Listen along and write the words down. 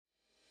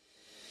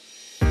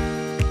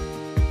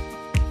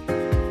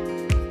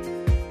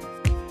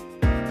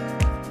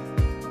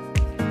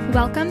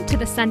Welcome to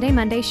the Sunday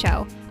Monday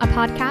Show, a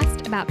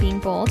podcast about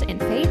being bold in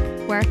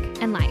faith, work,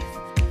 and life.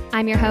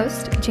 I'm your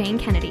host, Jane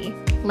Kennedy.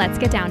 Let's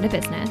get down to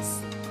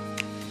business.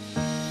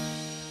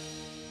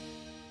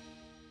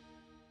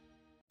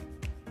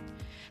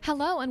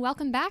 Hello and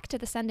welcome back to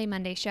the Sunday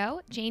Monday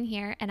Show. Jane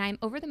here, and I'm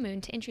over the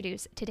moon to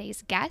introduce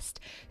today's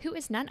guest, who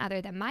is none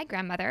other than my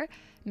grandmother,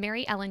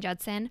 Mary Ellen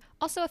Judson,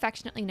 also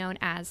affectionately known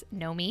as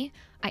Nomi.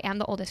 I am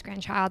the oldest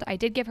grandchild. I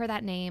did give her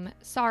that name.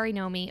 Sorry,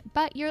 Nomi,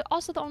 but you're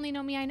also the only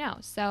Nomi I know,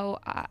 so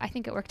I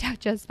think it worked out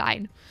just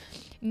fine.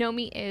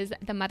 Nomi is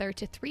the mother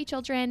to 3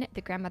 children,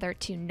 the grandmother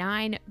to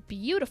 9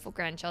 beautiful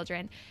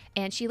grandchildren,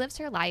 and she lives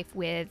her life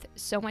with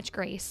so much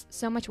grace,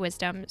 so much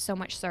wisdom, so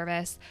much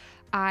service.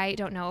 I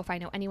don't know if I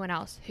know anyone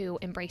else who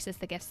embraces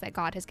the gifts that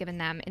God has given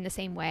them in the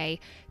same way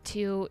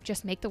to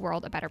just make the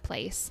world a better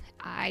place.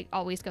 I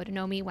always go to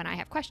Nomi when I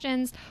have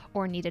questions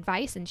or need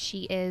advice, and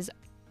she is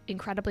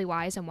incredibly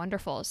wise and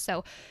wonderful.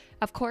 So,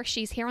 of course,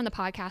 she's here on the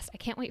podcast. I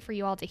can't wait for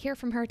you all to hear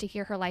from her, to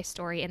hear her life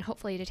story, and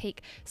hopefully to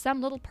take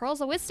some little pearls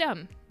of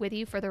wisdom with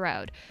you for the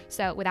road.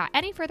 So, without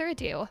any further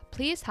ado,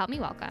 please help me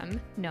welcome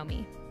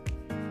Nomi.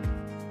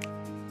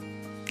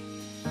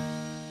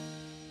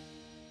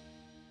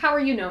 How are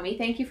you, Nomi?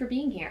 Thank you for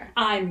being here.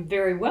 I'm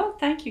very well,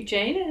 thank you,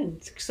 Jane,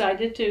 and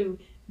excited to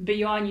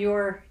be on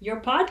your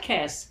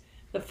podcast.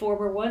 The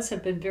former ones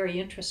have been very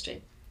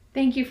interesting.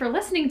 Thank you for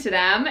listening to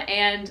them,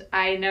 and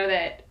I know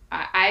that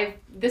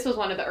this was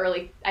one of the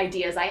early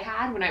ideas I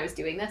had when I was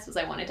doing this, was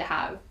I wanted to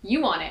have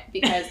you on it,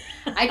 because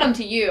I come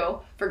to you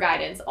for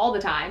guidance all the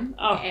time,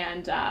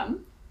 and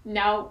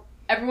now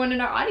everyone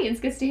in our audience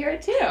gets to hear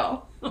it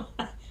too.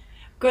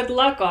 Good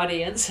luck,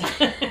 audience.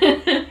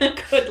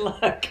 Good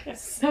luck.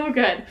 So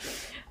good.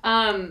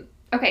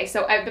 Okay,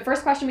 so the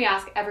first question we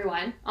ask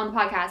everyone on the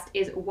podcast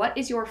is, what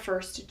is your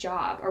first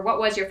job? Or what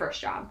was your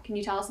first job? Can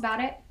you tell us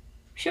about it?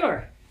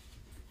 Sure.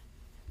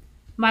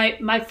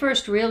 My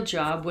first real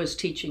job was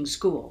teaching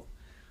school.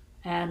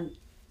 And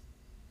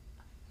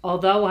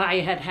although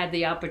I had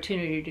the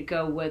opportunity to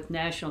go with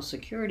National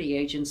Security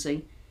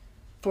Agency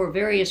for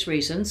various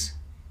reasons,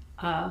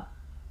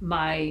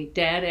 my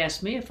dad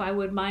asked me if I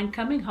would mind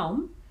coming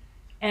home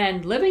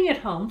and living at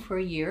home for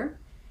a year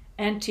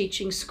and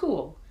teaching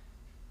school.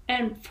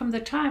 And from the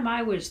time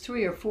I was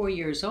 3 or 4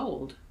 years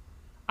old,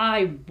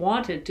 I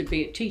wanted to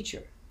be a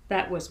teacher.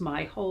 That was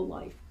my whole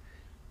life.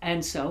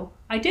 And so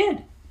I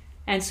did.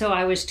 And so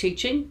I was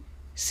teaching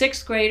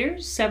 6th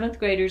graders, 7th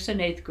graders, and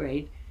 8th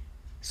grade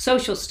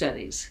social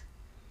studies.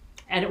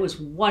 And it was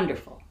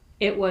wonderful.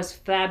 It was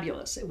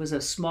fabulous. It was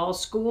a small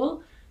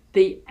school.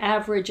 The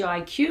average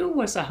IQ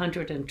was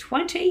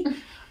 120,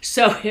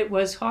 so it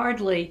was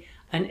hardly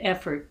an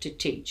effort to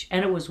teach.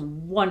 And it was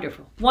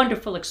wonderful,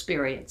 wonderful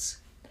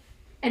experience.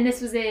 And this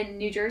was in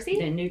New Jersey?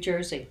 In New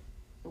Jersey.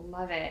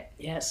 Love it.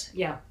 Yes,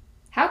 yeah.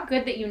 How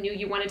good that you knew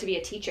you wanted to be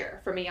a teacher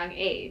from a young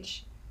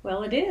age.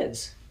 Well, it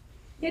is.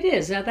 It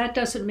is. Now, that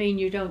doesn't mean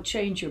you don't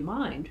change your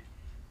mind.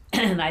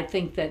 And I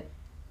think that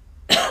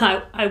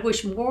I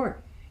wish more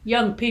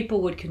young people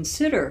would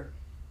consider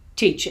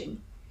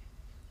teaching.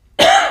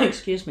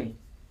 Excuse me.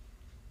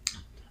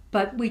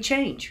 But we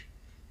change,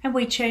 and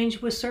we change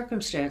with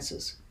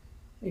circumstances.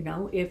 You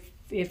know,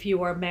 if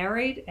you are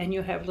married and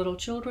you have little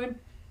children,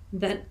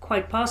 then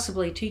quite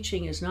possibly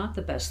teaching is not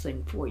the best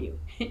thing for you.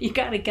 You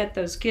got to get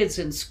those kids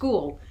in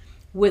school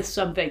with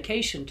some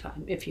vacation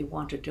time if you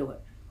want to do it.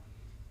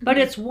 But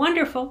it's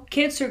wonderful.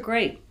 Kids are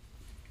great.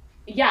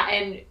 Yeah,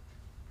 and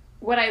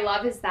what I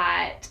love is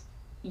that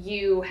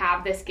you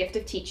have this gift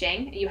of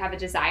teaching, you have a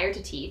desire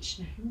to teach,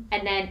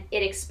 and then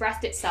it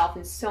expressed itself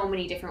in so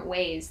many different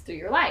ways through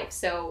your life.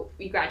 So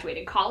you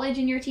graduated college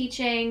and you're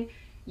teaching.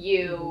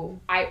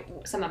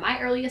 Some of my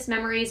earliest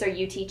memories are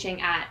you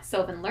teaching at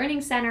Sylvan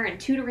Learning Center and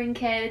tutoring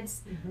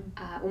kids.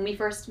 When we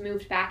first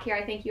moved back here,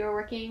 I think you were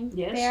working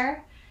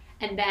there.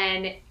 And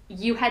then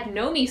you had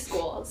Nomi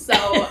school. So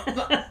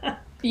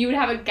you would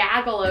have a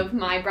gaggle of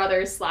my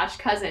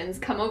brothers/cousins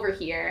come over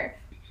here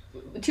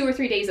 2 or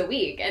 3 days a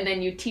week, and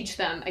then you teach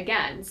them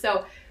again.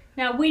 So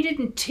now, we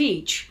didn't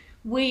teach.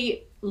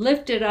 We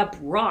lifted up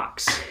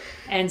rocks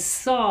and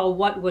saw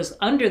what was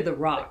under the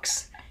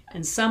rocks.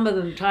 And some of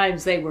the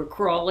times they were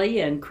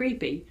crawly and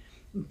creepy,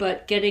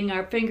 but getting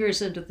our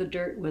fingers into the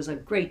dirt was a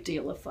great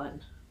deal of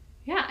fun.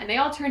 Yeah, and they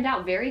all turned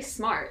out very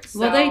smart. So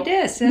well, they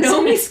did.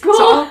 Nomi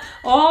school. It's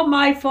all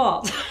my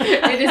fault.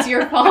 It is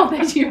your fault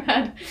that you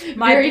had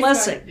my very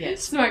blessing.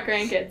 Smart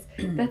grandkids.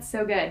 That's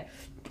so good.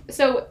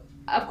 So,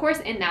 of course,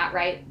 in that,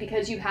 right,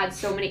 because you've had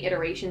so many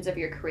iterations of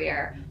your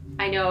career,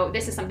 I know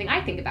this is something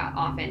I think about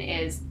often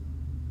is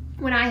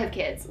when I have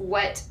kids,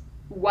 what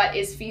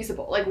is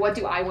feasible? Like, what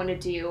do I want to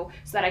do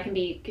so that I can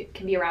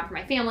be around for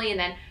my family, and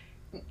then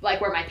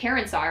like where my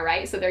parents are,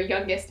 right? So their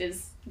youngest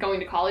is going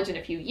to college in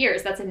a few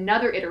years. That's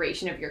another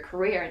iteration of your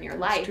career and your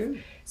life. True.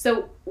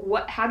 So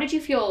how did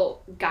you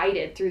feel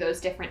guided through those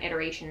different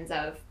iterations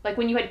of, like,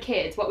 when you had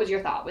kids, what was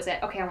your thought? Was it,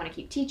 okay, I want to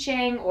keep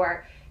teaching,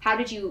 or how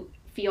did you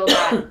feel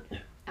that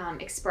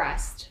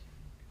expressed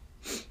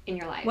in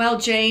your life? Well,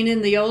 Jane,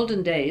 in the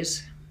olden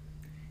days,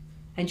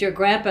 And your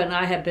grandpa and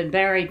I have been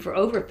married for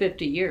over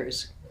 50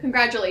 years.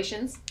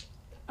 Congratulations.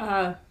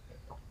 I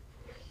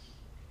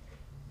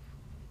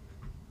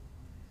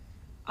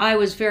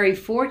was very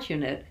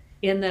fortunate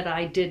in that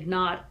I did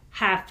not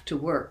have to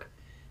work.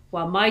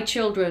 While my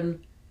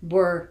children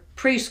were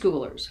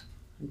preschoolers,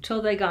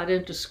 until they got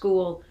into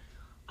school,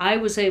 I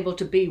was able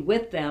to be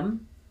with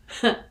them,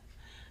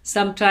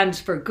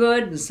 sometimes for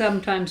good and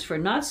sometimes for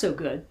not so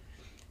good,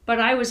 but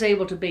I was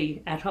able to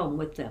be at home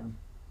with them.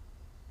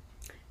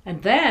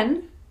 And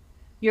then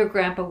your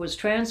grandpa was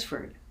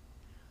transferred.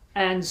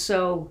 And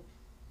so,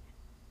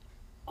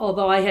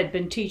 although I had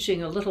been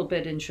teaching a little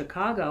bit in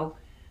Chicago,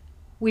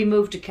 we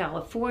moved to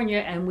California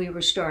and we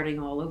were starting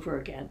all over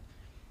again.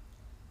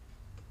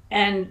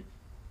 And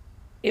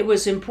it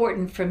was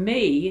important for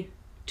me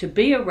to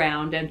be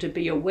around and to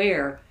be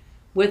aware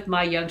with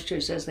my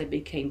youngsters as they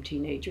became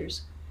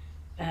teenagers.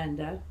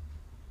 And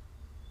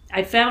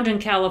I found in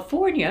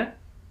California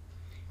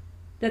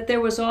that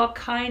there was all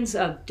kinds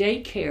of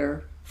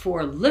daycare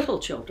for little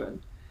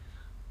children,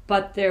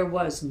 but there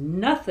was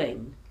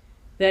nothing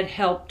that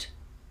helped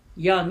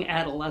young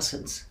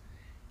adolescents.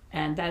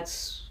 And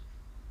that's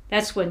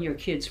when your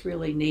kids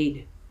really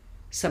need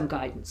some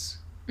guidance.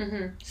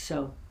 Mm-hmm.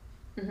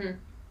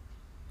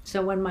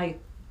 So when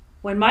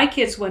my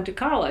kids went to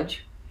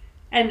college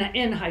and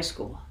in high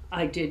school,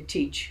 I did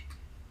teach.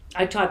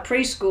 I taught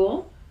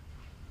preschool,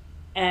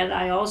 and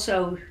I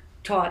also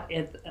taught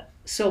at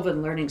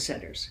Sylvan Learning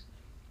Centers.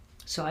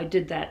 So I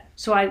did that.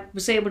 So I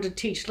was able to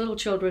teach little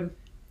children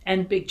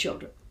and big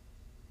children.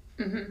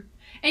 Mm-hmm.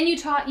 And you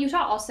taught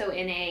also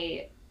in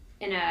a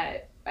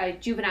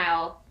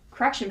juvenile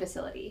correction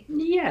facility.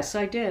 Yes,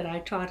 I did. I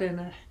taught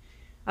in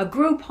a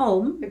group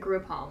home. A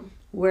group home.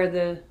 Where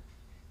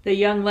the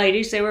young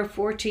ladies, they were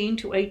 14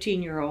 to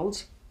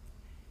 18-year-olds,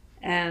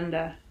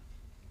 and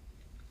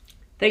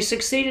they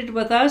succeeded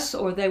with us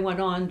or they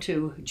went on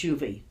to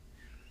juvie.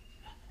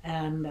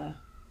 And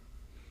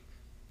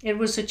it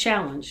was a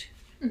challenge.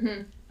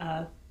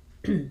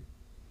 Mm-hmm.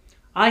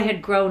 I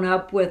had grown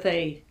up with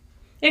a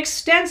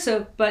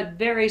extensive but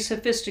very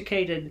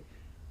sophisticated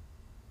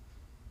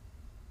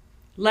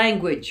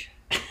language.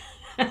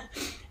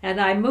 And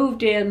I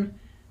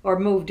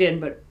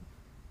but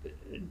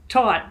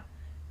taught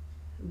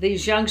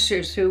these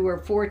youngsters who were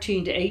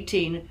 14 to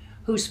 18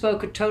 who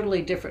spoke a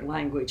totally different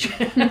language.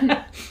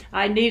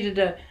 I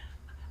needed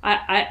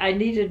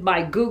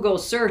my Google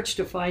search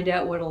to find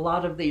out what a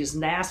lot of these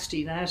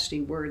nasty,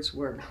 nasty words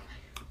were.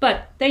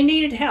 But they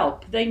needed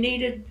help. They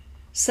needed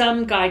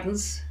some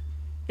guidance.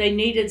 They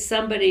needed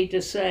somebody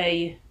to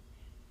say,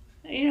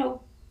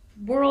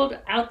 world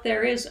out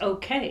there is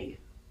okay,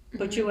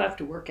 but you have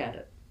to work at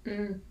it.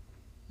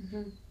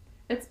 Mm-hmm.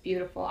 That's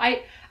beautiful.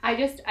 I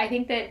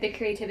think that the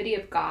creativity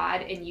of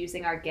God in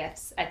using our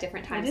gifts at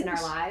different times in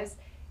our lives,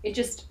 it's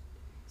just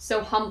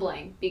so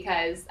humbling,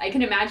 because I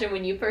can imagine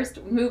when you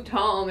first moved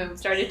home and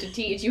started to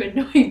teach, you had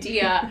no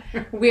idea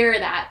where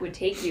that would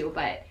take you,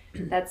 but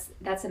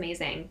that's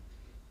amazing.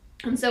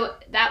 And so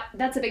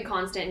that's a big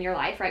constant in your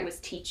life, right, was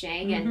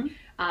teaching. Mm-hmm.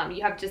 And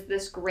you have just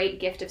this great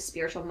gift of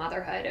spiritual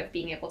motherhood, of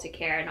being able to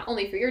care not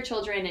only for your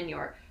children and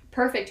your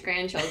perfect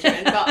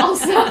grandchildren, but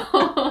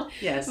also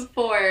yes.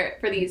 for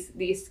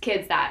these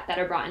kids that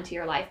are brought into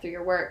your life through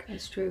your work.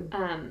 That's true.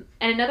 And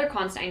another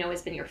constant I know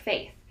has been your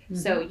faith. Mm-hmm.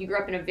 So you grew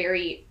up in a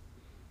very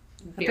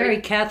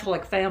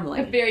Catholic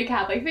family. A very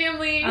Catholic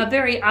family. A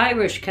very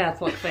Irish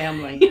Catholic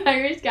family.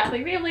 Irish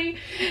Catholic family.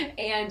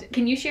 And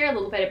can you share a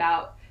little bit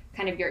about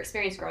kind of your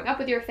experience growing up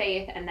with your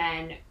faith, and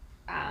then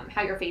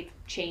how your faith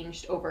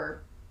changed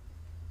over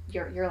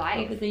your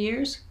life? Over the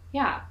years?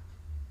 Yeah.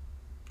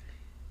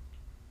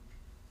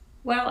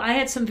 Well, I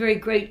had some very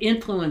great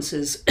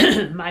influences.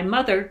 My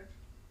mother,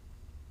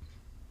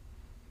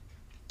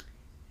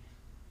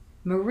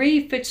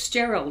 Marie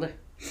Fitzgerald,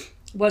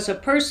 was a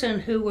person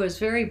who was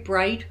very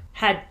bright,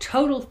 had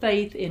total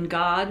faith in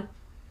God.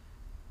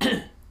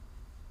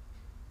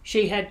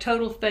 She had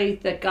total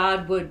faith that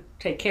God would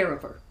take care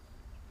of her.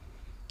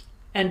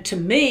 And to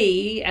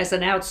me, as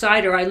an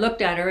outsider, I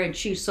looked at her and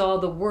she saw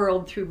the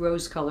world through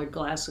rose-colored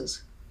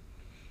glasses.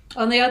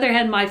 On the other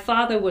hand, my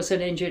father was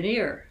an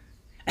engineer.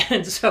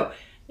 And so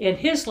in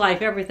his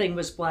life, everything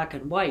was black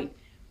and white.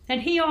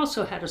 And he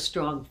also had a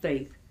strong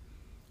faith.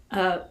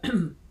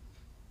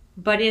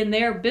 But in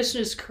their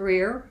business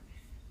career,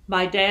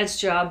 my dad's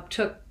job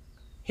took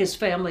his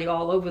family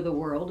all over the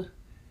world,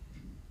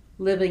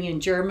 living in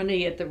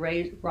Germany at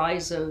the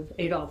rise of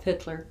Adolf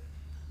Hitler,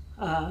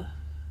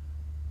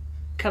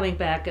 coming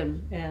back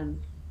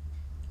and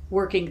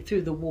working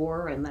through the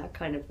war and that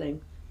kind of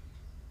thing.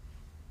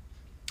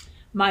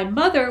 My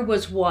mother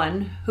was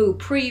one who,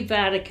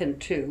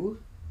 pre-Vatican II,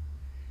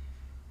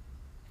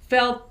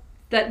 felt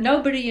that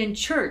nobody in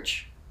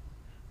church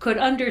could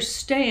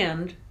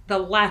understand the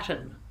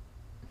Latin.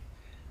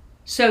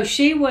 So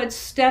she would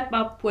step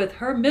up with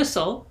her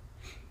missal,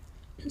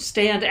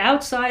 stand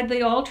outside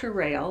the altar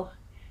rail,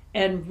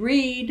 and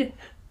read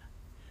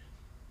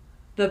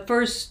the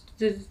first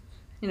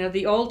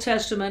the Old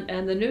Testament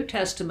and the New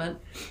Testament,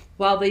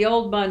 while the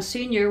old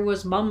Monsignor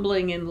was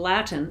mumbling in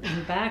Latin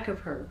in back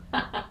of her.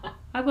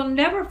 I will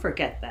never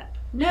forget that.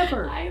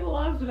 Never. I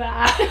love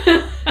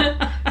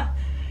that.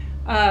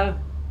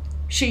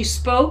 She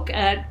spoke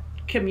at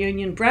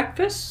communion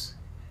breakfasts.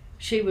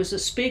 She was a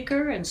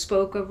speaker and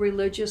spoke of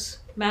religious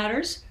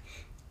matters.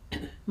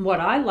 What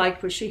I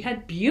liked was she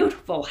had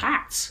beautiful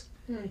hats.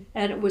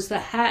 And it was the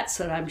hats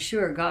that I'm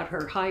sure got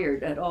her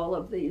hired at all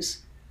of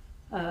these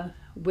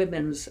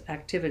women's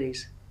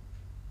activities.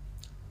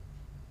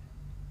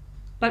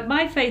 But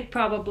my faith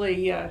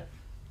probably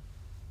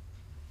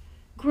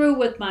grew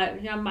with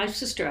my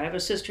sister. I have a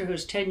sister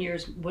who's 10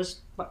 years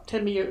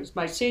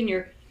my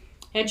senior,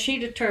 and she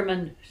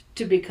determined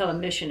to become a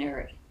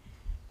missionary.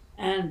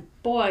 And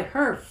boy,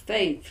 her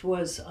faith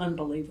was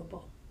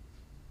unbelievable.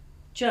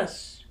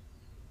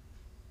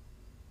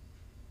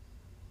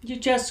 You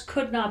just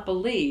could not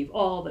believe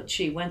all that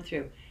she went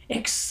through.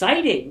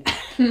 Exciting.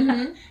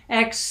 Mm-hmm.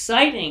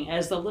 Exciting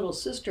as the little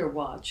sister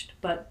watched,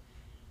 but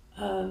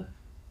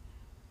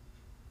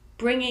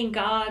bringing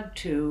God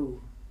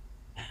to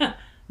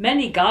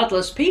many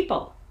godless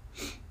people.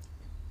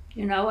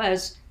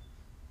 As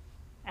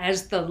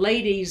the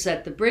ladies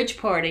at the bridge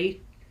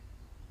party,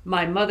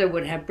 my mother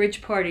would have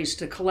bridge parties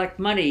to collect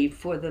money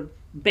for the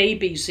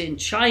babies in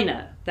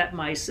China that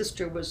my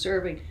sister was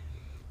serving.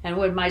 And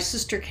when my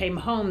sister came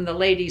home, the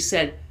lady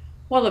said,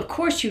 "Well, of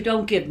course you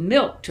don't give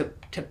milk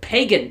to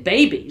pagan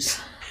babies."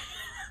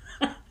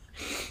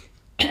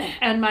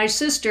 And my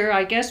sister,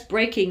 I guess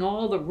breaking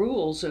all the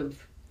rules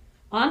of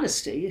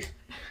honesty,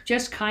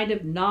 just kind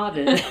of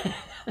nodded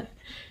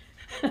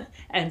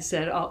and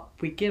said, "Oh,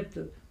 we give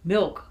the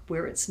milk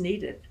where it's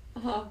needed."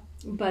 Uh-huh.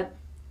 But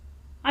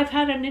I've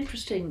had an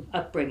interesting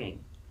upbringing,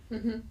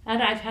 mm-hmm.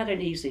 and I've had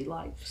an easy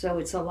life, so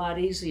it's a lot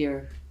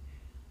easier.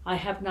 I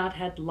have not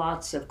had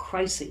lots of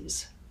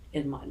crises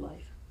in my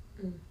life.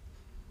 Mm.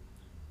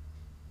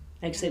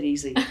 Makes it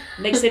easy.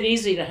 Makes it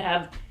easy to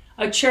have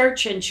a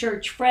church and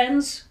church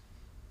friends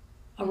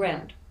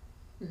around.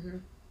 Mm-hmm.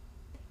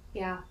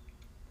 Yeah.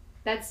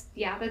 That's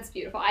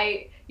beautiful.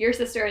 Your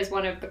sister is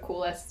one of the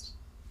coolest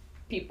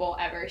people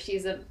ever.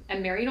 She's a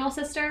Maryknoll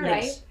sister, yes,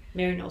 right?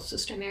 Maryknoll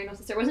sister. A Maryknoll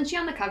sister. Wasn't she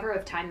on the cover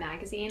of Time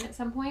magazine at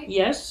some point?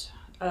 Yes.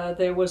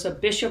 There was a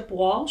Bishop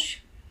Walsh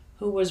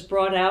who was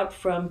brought out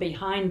from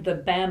behind the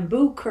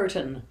bamboo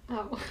curtain.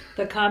 Oh.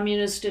 The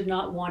communists did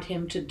not want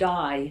him to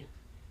die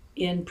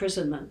in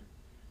imprisonment.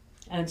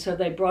 And so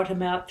they brought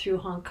him out through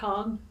Hong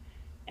Kong,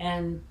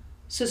 and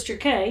Sister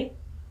Kay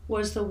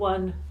was the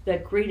one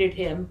that greeted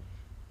him,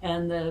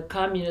 and the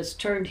communists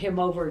turned him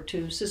over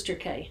to Sister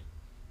Kay.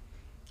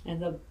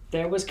 And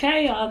there was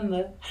Kay on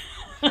the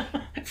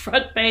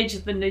front page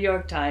of the New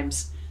York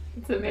Times.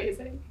 It's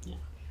amazing. Yeah.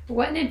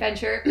 What an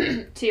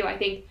adventure, too. I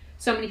think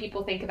so many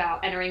people think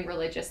about entering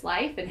religious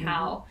life and mm-hmm.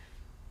 how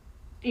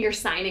you're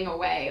signing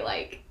away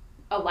like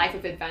a life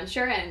of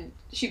adventure, and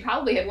she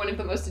probably had one of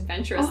the most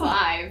adventurous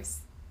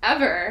lives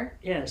ever.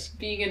 Yes.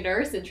 Being a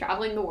nurse and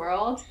traveling the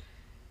world.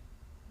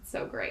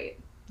 So great.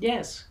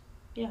 Yes.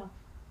 Yeah.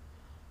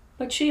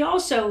 But she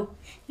also,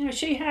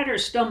 she had her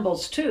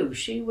stumbles too.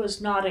 She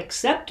was not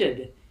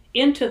accepted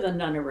into the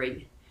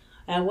nunnery.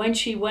 And when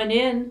she went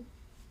in,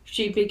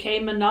 she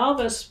became a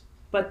novice,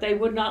 but they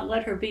would not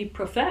let her be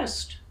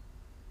professed.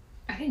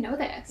 I didn't know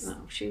this.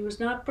 No, she was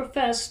not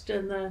professed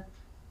in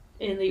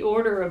the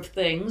order of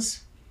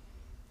things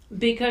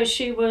because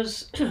she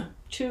was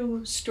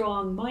too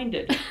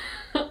strong-minded.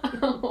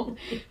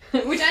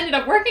 Which ended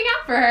up working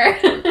out for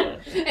her.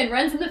 And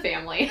runs in the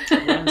family.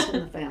 Runs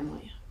in the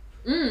family.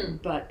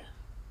 Mm. But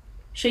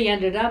she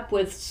ended up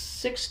with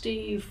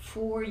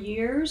 64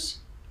 years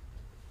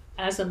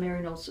as a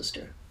Maryknoll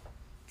sister.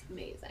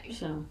 Amazing.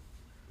 So,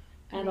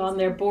 and on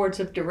their boards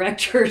of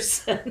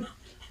directors and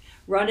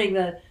running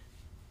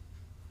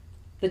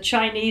the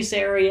Chinese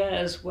area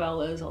as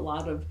well as a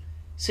lot of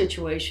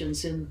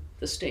situations in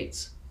the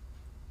States.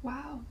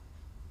 Wow.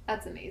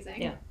 That's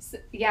amazing. Yeah. So,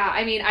 yeah,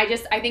 I mean,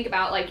 I think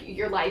about like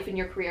your life and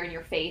your career and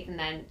your faith and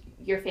then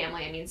your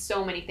family. I mean,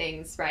 so many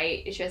things,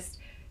 right? It's just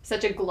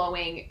such a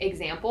glowing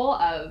example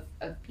of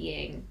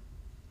being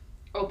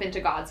open to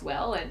God's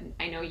will. And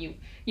I know you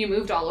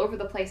moved all over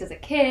the place as a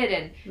kid,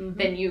 and mm-hmm.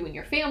 then you and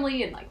your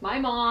family and like my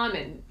mom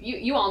and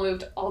you all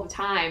moved all the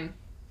time.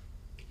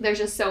 There's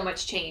just so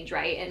much change,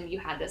 right? And you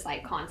had this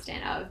like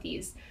constant of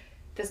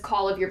this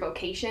call of your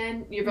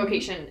vocation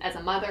mm-hmm. as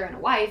a mother and a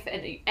wife,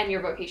 and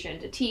your vocation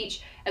to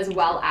teach, as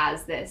well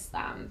as this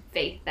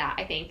faith that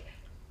I think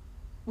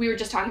we were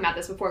just talking about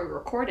this before we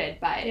recorded,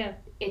 but yeah.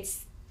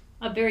 It's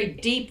a very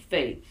deep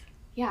faith.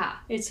 Yeah.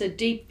 It's a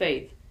deep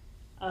faith.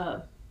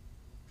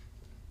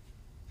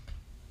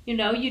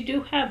 You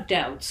do have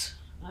doubts.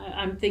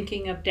 I'm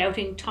thinking of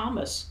doubting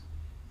Thomas,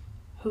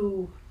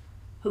 who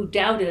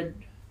doubted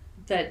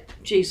that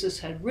Jesus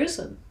had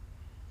risen.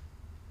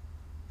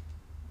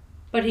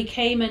 But he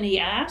came and he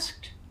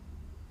asked,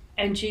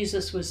 and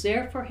Jesus was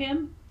there for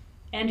him,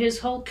 and his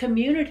whole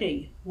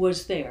community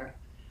was there.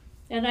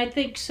 And I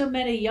think so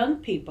many young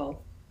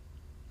people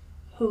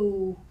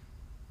who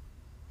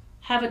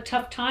have a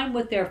tough time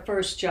with their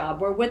first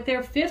job or with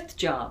their fifth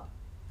job,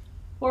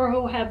 or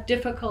who have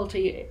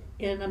difficulty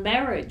in a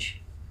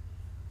marriage.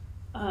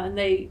 And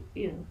they,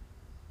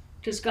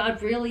 does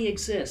God really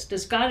exist?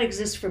 Does God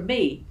exist for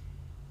me?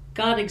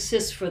 God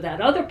exists for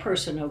that other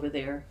person over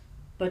there,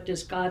 but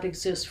does God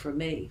exist for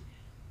me?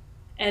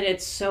 And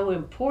it's so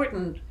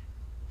important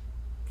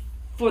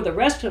for the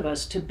rest of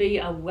us to be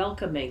a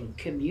welcoming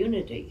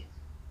community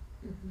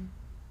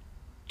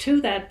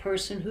to that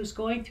person who's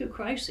going through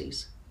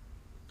crises.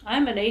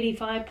 I'm an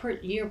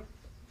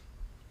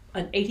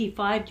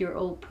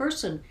 85-year-old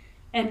person,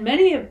 and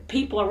many of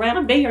people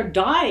around me are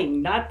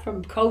dying, not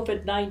from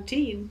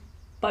COVID-19,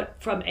 but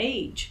from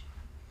age.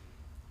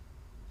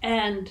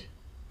 And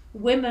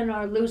women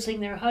are losing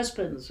their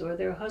husbands, or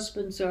their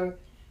husbands are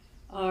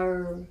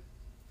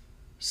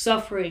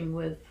suffering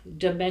with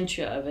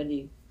dementia of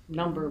any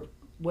number of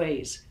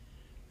ways.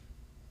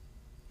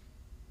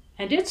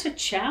 And it's a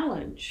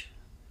challenge.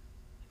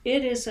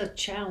 It is a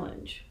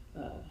challenge.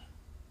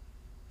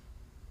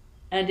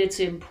 And it's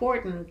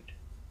important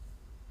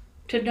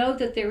to know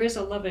that there is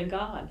a loving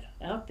God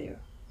out there.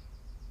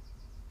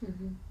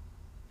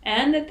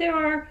 And that there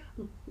are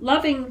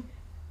loving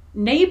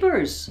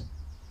neighbors,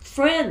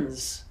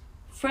 friends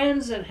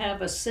that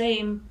have a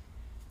same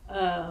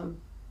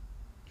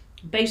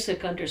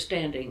basic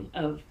understanding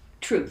of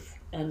truth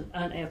and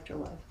an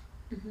afterlife.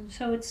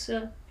 So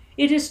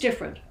it is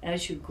different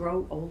as you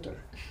grow older.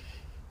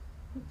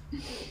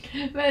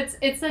 But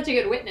it's such a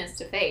good witness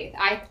to faith.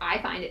 I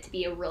find it to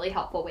be a really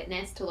helpful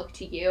witness to look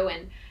to you,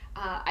 and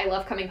I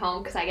love coming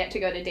home because I get to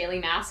go to daily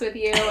mass with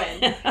you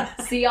and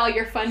see all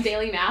your fun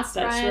daily mass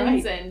That's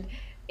friends, right. and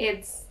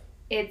it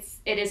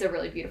is a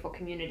really beautiful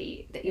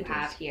community that you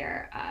have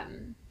here.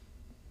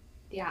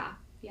 Yeah,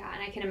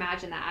 and I can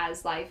imagine that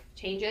as life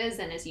changes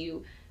and as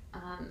you,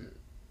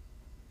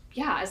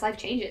 as life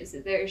changes,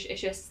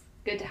 it's just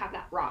good to have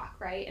that rock,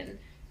 right? And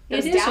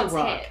those it is a doubts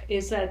rock. hit.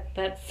 Is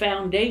that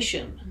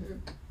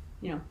foundation?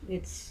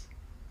 It's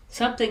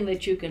something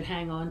that you can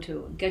hang on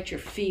to and get your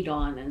feet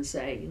on and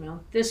say,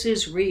 this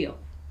is real.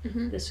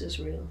 This is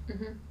real.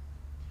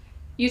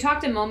 You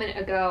talked a moment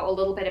ago a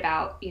little bit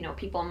about,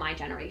 people in my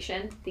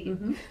generation.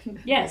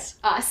 Yes.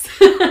 Us.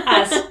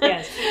 Us,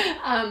 yes.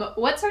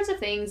 What sorts of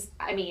things,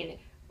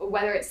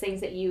 whether it's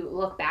things that you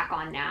look back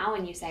on now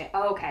and you say,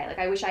 oh, okay, like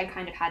I wish I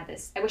kind of had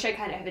this, I wish I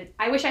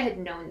had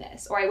known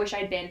this, or I wish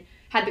I'd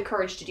had the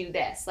courage to do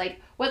this.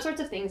 Like, what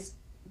sorts of things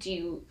do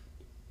you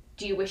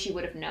wish you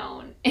would have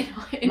known in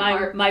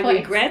my place?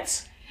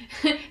 regrets?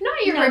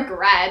 Not your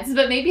regrets,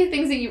 but maybe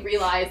things that you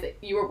realized that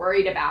you were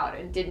worried about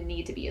and didn't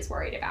need to be as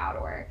worried about,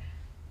 or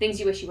things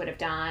you wish you would have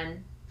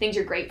done, things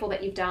you're grateful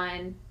that you've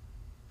done.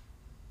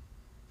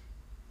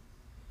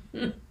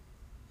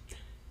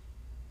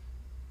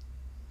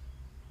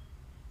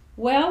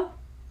 Well,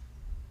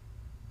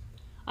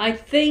 I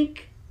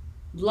think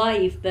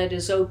life that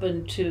is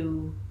open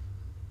to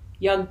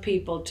young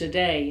people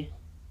today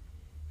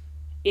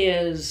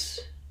is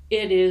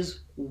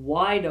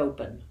wide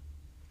open.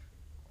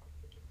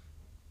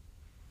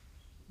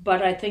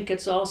 But I think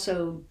it's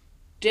also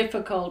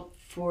difficult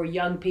for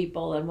young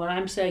people, and when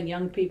I'm saying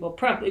young people,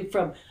 probably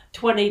from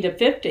 20 to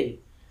 50,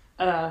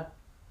 to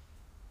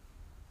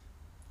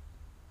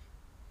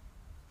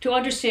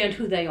understand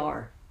who they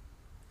are.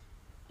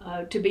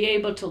 To be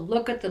able to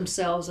look at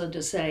themselves and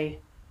to say,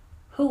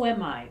 who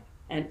am I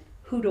and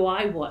who do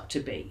I want to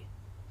be?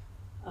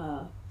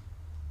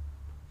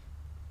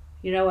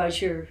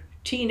 As you're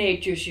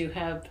teenagers, you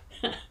have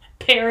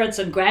parents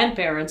and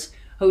grandparents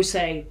who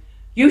say,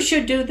 you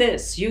should do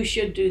this, you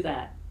should do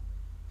that.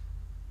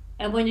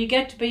 And when you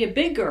get to be a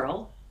big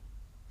girl,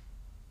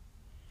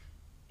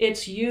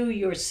 it's you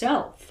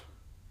yourself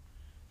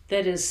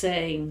that is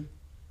saying,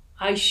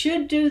 I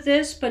should do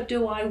this, but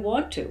do I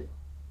want to?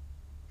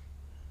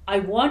 I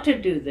want to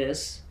do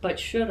this, but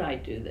should I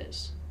do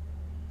this?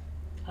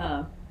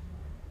 I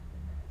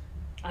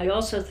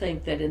also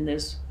think that in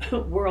this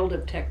world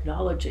of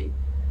technology,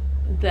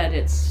 that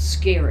it's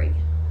scary.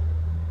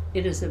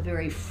 It is a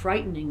very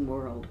frightening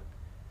world,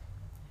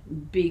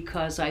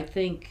 because I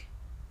think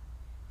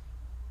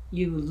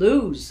you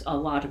lose a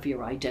lot of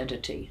your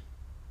identity,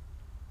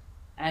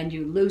 and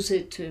you lose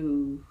it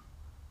to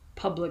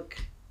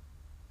public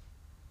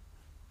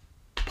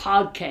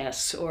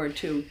podcasts or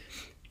to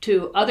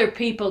other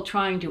people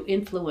trying to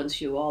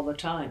influence you all the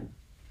time.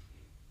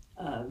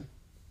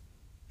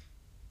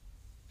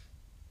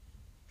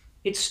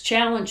 It's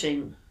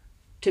challenging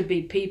to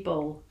be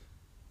people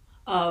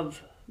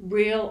of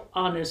real,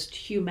 honest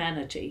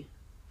humanity,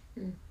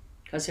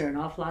 because there are an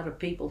awful lot of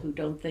people who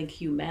don't think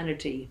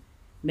humanity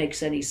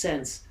makes any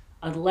sense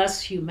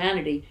unless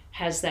humanity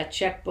has that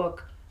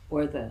checkbook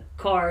or the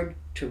card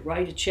to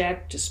write a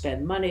check, to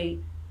spend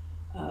money,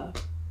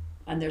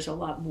 and there's a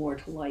lot more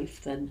to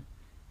life than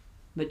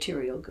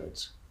material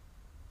goods.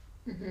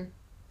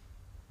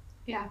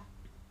 Yeah,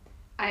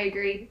 I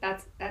agree.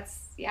 That's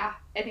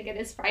I think it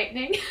is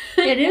frightening.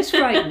 It is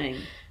frightening.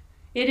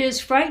 It is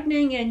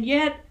frightening, and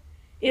yet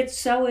it's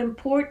so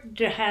important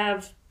to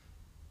have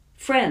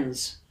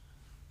friends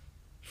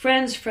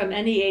friends from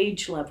any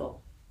age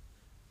level,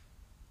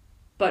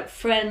 but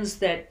friends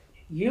that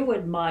you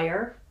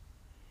admire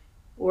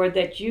or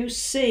that you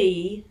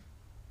see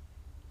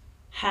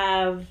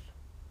have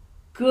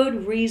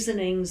good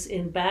reasonings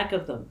in back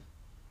of them.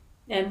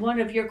 And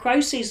one of your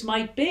crises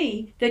might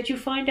be that you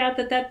find out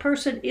that that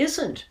person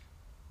isn't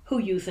who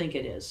you think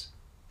it is.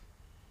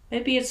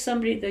 Maybe it's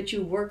somebody that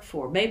you work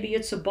for. Maybe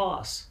it's a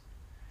boss.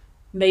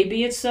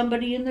 Maybe it's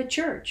somebody in the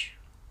church.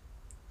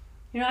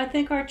 I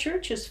think our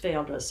church has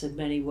failed us in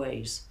many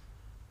ways.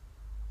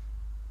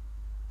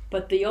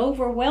 But the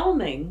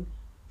overwhelming,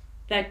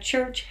 that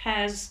church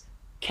has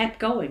kept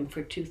going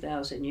for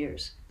 2,000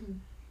 years.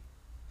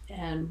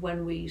 And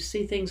when we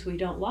see things we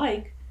don't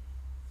like,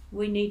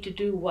 we need to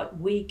do what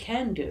we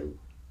can do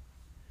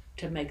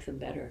to make them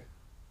better.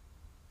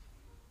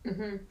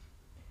 Mm-hmm.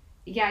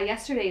 Yeah,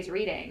 yesterday's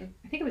reading,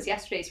 I think it was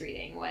yesterday's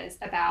reading, was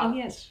about... Oh,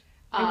 yes.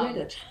 I read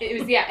it. It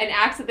was, an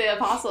Acts of the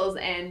Apostles,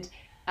 and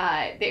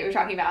they were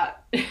talking about...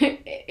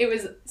 it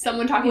was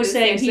someone talking to the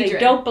Sanhedrin.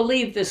 Don't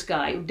believe this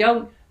guy.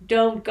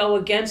 Don't go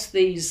against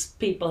these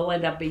people who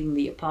end up being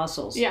the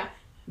apostles. Yeah.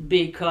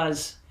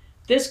 Because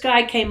this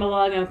guy came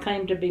along and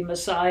claimed to be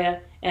Messiah,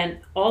 and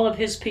all of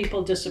his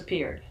people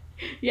disappeared.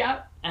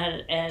 Yeah.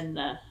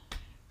 And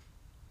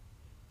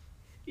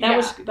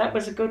that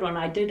was a good one.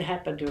 I did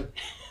happen to.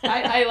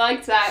 I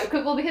liked that.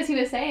 Well, because he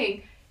was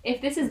saying,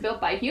 if this is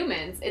built by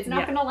humans, it's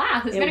not going to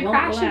last. It's going to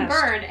crash and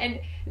burn. And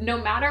no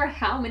matter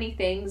how many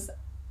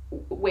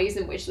ways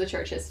in which the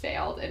church has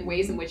failed, and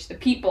ways in which the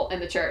people in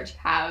the church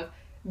have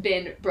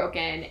been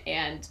broken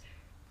and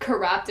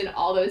corrupt and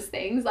all those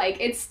things, like,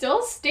 it's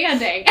still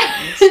standing.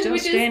 It's still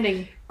standing.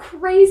 Is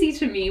crazy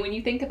to me when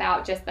you think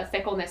about just the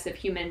fickleness of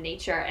human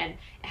nature, and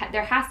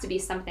there has to be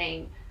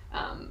something,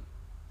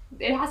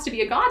 it has to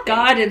be a God thing.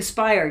 God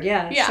inspired,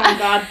 some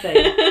God thing.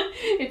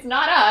 It's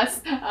not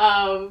us.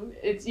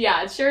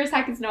 It sure as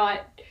heck is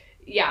not,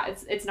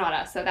 it's not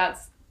us. So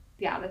that's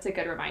a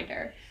good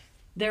reminder.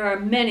 There are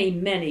many,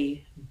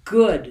 many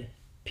good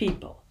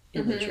people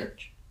in the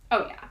church.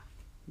 Oh, yeah.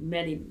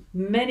 Many,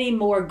 many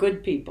more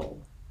good people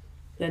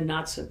than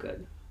not so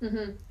good.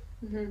 Mm-hmm.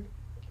 Mm-hmm.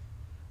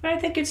 But I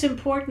think it's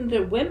important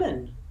that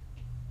women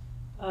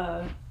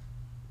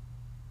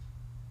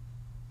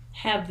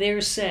have their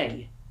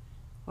say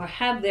or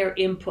have their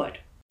input.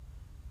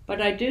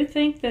 But I do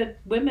think that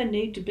women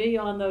need to be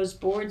on those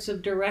boards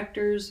of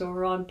directors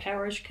or on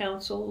parish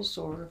councils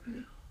or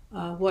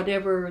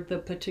whatever the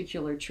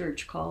particular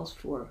church calls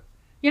for.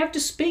 You have to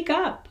speak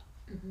up.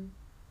 Mm-hmm.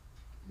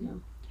 Yeah.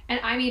 And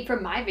I mean,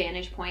 from my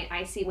vantage point,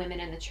 I see women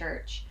in the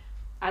church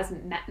as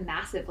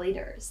massive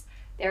leaders.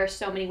 There are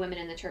so many women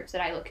in the church that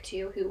I look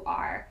to who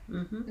are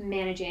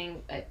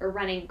managing or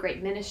running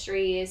great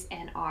ministries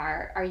and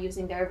are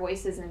using their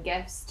voices and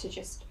gifts to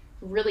just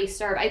really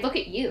serve. I look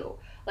at you.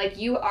 Like,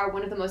 you are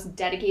one of the most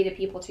dedicated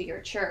people to your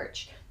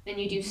church, and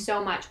you do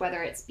so much,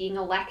 whether it's being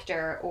a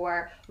lector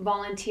or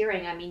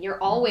volunteering. I mean,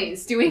 you're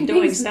always doing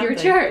things with your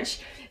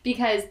church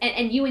because,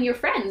 and you and your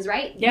friends,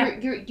 right? Yeah.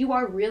 You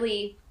are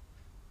really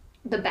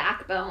the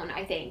backbone,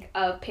 I think,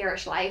 of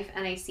parish life,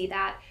 and I see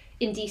that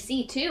in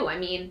DC too. I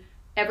mean,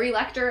 every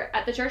lector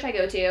at the church I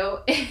go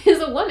to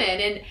is a woman,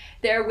 and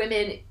there are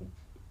women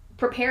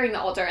preparing the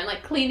altar and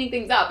like cleaning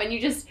things up, and you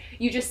just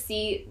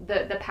see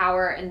the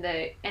power and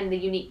the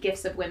unique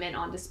gifts of women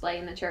on display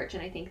in the church.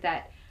 And I think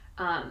that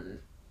and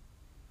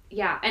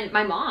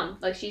my mom,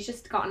 like, she's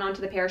just gotten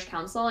onto the parish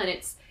council, and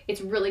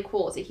it's really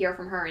cool to hear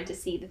from her and to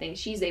see the things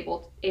she's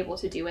able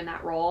to do in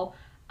that role.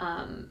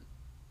 I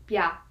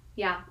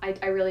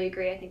really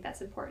agree. I think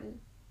that's important.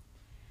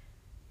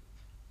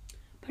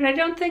 But I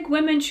don't think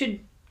women should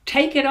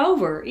take it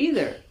over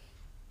either.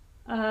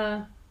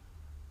 I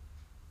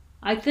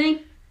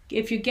think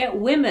if you get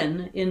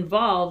women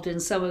involved in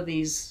some of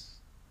these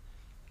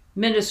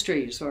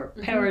ministries or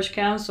parish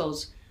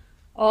councils,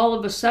 all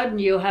of a sudden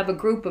you have a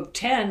group of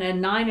 10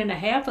 and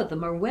 9.5 of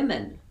them are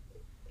women,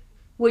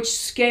 which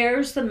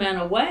scares the men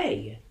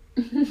away.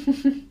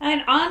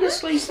 And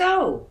honestly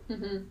so.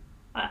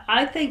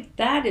 I think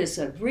that is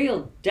a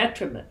real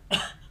detriment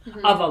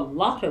of a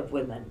lot of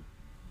women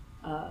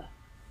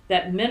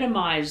that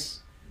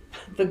minimize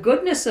the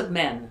goodness of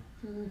men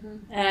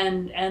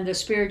and the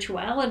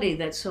spirituality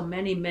that so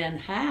many men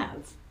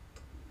have.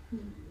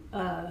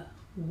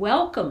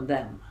 Welcome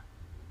them,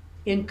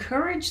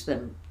 encourage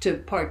them to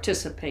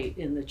participate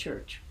in the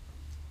church.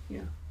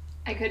 Yeah,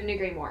 I couldn't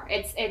agree more.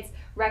 It's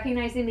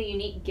recognizing the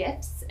unique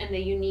gifts and the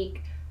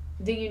unique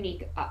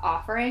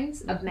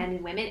offerings of men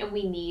and women, and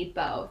we need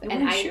both. And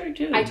I sure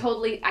do.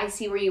 I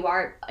see where you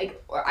are,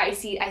 like, or I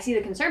see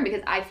the concern,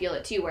 because I feel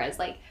it too. Whereas,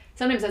 like,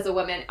 sometimes as a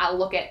woman, I'll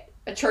look at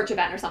a church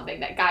event or something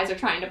that guys are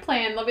trying to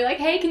plan. They'll be like,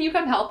 "Hey, can you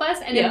come help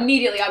us?" And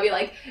immediately I'll be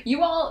like,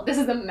 "You all, this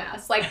is a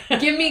mess. Like,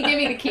 give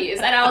me the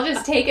keys, and I'll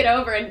just take it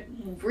over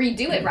and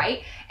redo it,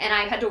 right?" And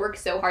I had to work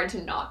so hard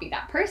to not be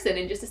that person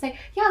and just to say,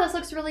 "Yeah, this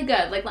looks really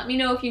good. Like, let me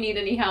know if you need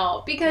any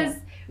help," because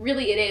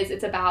really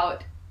it's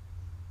about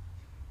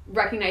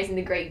recognizing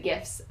the great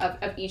gifts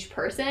of each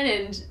person,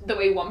 and the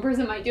way one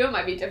person might do it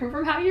might be different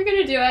from how you're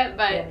going to do it,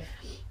 but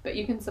but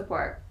you can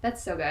support.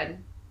 That's so good.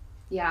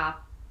 Yeah.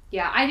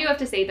 Yeah, I do have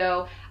to say,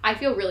 though, I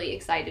feel really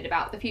excited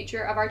about the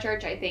future of our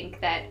church. I think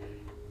that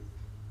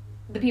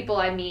the people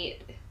I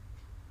meet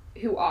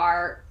who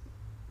are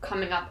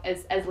coming up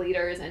as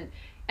leaders and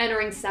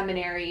entering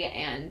seminary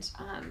and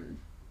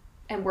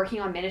working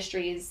on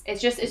ministries,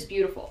 it's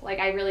beautiful. Like,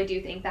 I really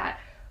do think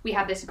that we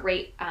have this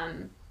great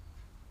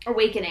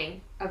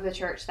awakening of the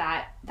church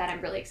that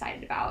I'm really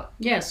excited about.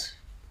 Yes,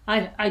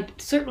 I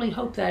certainly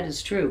hope that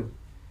is true.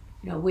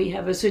 We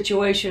have a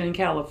situation in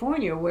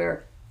California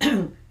where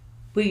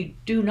we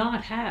do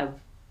not have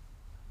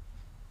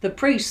the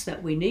priests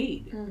that we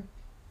need,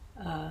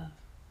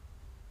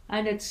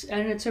 and it's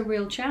a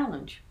real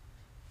challenge.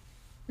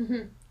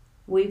 Mm-hmm.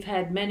 We've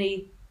had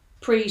many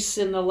priests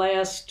in the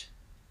last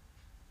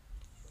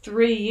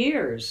 3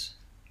 years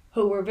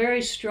who were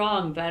very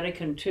strong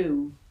Vatican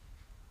II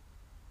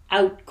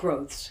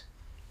outgrowths,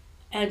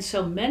 and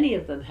so many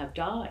of them have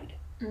died.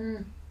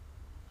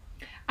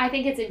 I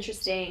think it's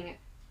interesting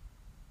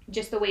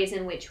just the ways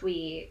in which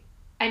being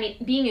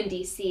in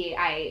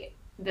DC,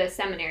 the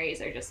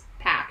seminaries are just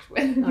packed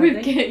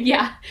with kids.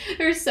 Yeah,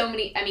 there's so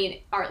many.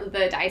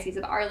 The Diocese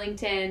of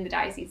Arlington, the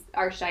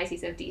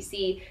Archdiocese of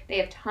DC, they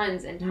have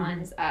tons and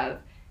tons of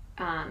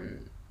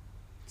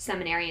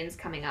seminarians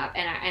coming up,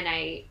 and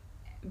I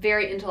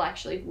very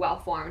intellectually well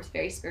formed,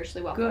 very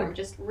spiritually well formed,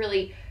 just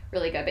really,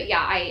 really good. But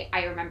yeah,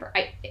 I remember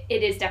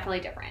it is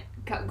definitely different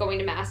going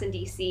to Mass in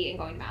DC and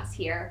going to Mass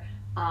here.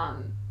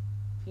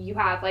 You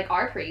have like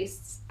our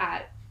priests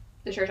at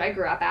the church I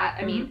grew up at.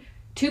 I mean,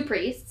 2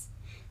 priests,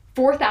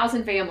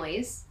 4,000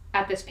 families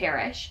at this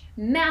parish,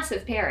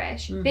 massive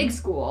parish, big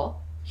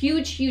school,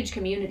 huge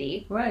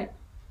community. Right.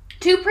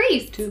 2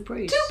 priests. 2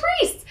 priests. 2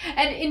 priests.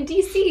 And in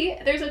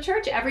DC, there's a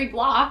church every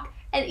block,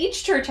 and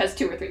each church has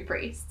 2 or 3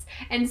 priests.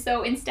 And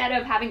so instead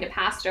of having to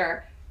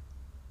pastor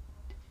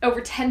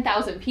over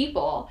 10,000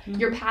 people,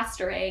 you're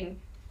pastoring,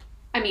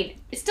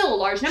 it's still a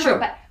large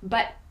number,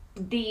 but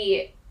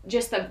the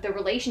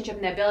relationship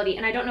and the ability,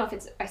 and I don't know if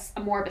it's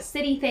a more of a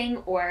city thing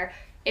or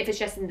if it's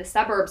just in the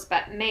suburbs,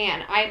 but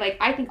man,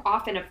 I think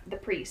often of the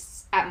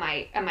priests at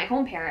my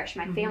home parish,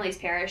 my family's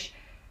parish,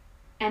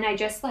 and I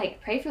just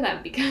pray for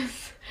them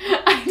because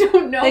I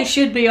don't know. They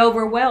should be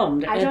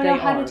overwhelmed. I don't know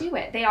how to do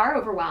it. They are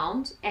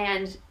overwhelmed,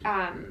 and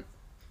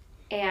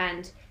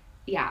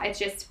yeah,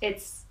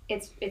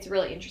 it's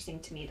really interesting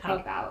to me to think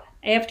about.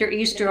 After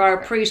Easter, our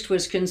priest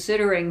was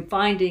considering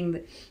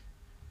finding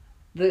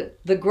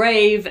the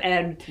grave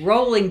and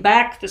rolling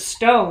back the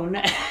stone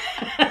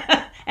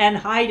and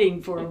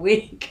hiding for a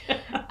week.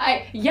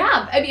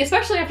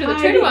 Especially after the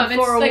Triduum,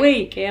 for a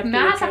week after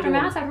mass after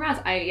mass after mass.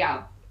 I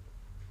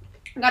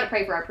got to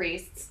pray for our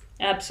priests.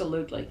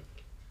 Absolutely.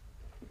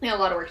 They have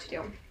a lot of work to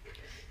do.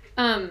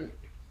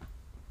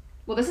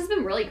 Well, this has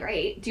been really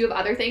great. Do you have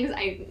other things?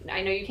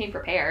 I know you came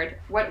prepared.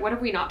 What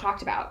have we not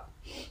talked about?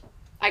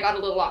 I got a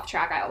little off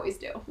track. I always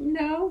do.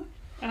 No.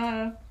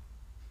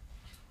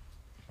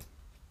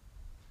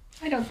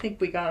 I don't think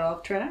we got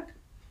off track.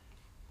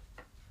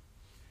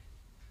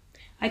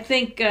 I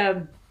think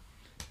the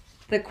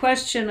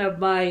question of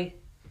my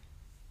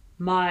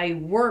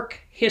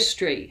work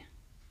history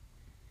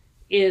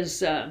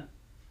is I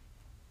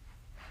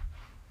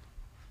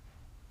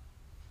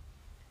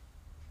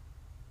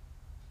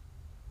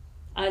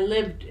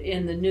lived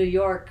in the New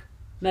York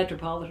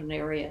metropolitan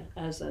area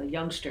as a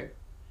youngster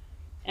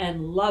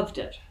and loved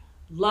it.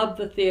 Loved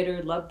the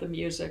theater, loved the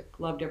music,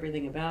 loved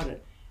everything about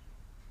it.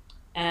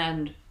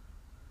 And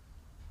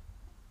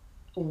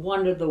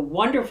one of the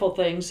wonderful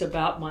things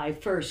about my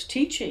first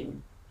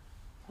teaching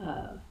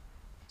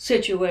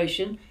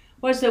situation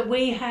was that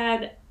we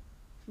had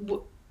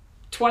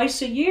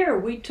twice a year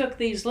we took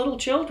these little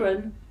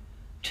children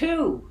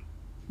to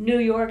New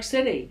York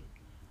City,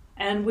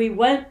 and we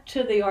went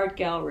to the art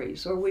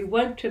galleries or we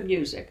went to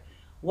music.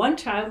 One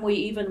time we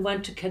even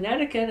went to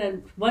Connecticut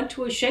and went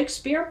to a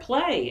Shakespeare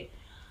play,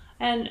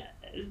 and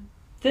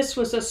this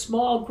was a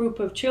small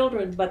group of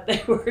children, but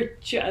they were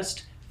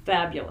just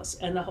fabulous,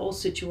 and the whole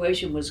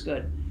situation was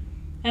good,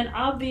 and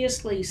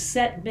obviously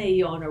set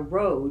me on a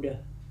road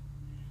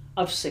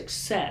of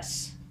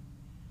success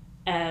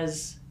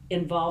as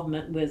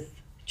involvement with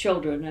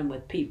children and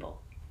with people.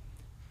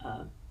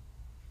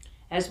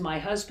 As my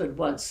husband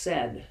once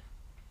said,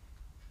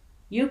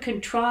 you can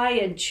try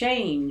and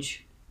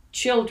change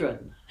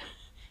children,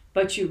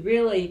 but you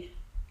really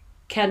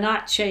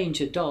cannot change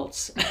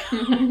adults.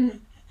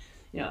 And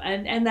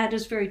that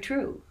is very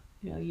true.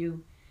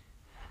 You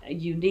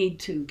need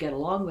to get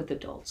along with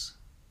adults.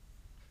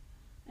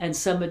 And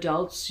some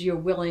adults you're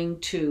willing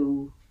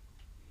to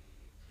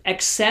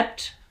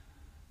accept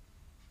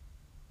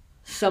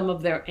some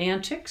of their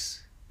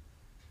antics,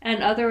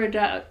 and other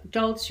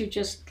adults you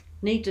just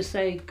need to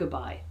say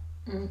goodbye.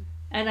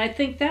 And I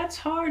think that's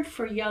hard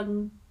for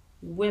young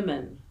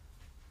women.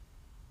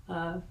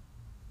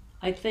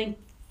 I think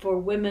for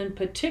women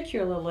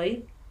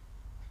particularly,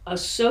 a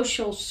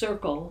social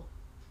circle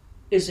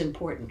is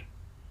important.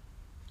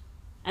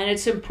 And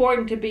it's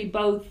important to be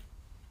both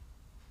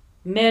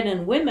men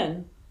and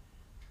women,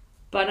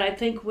 But I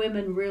think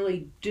women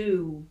really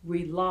do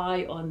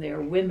rely on their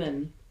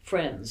women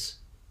friends.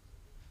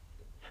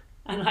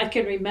 And I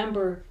can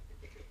remember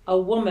a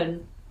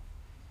woman,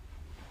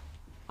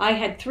 I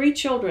had 3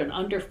 children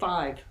under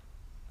 5,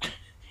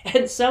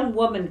 and some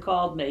woman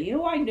called me,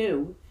 who I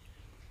knew,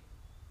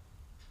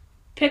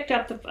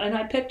 and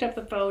I picked up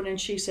the phone, and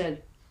she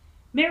said,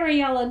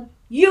 "Mary Ellen,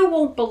 you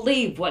won't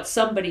believe what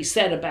somebody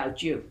said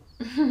about you."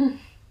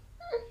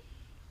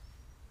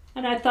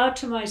 And I thought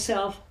to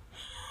myself,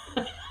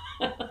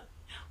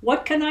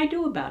 what can I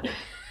do about it?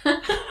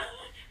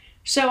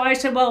 So I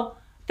said, "Well,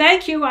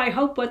 thank you. I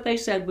hope what they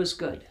said was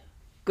good.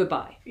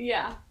 Goodbye."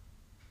 Yeah.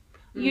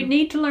 You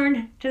need to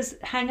learn to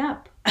hang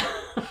up.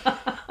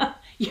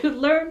 You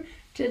learn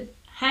to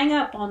hang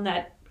up on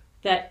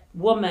that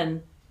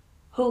woman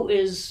who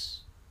is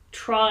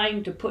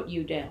trying to put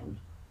you down.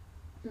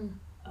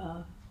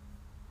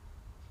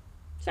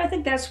 So I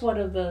think that's one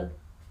of the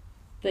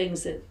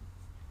things that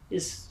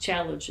is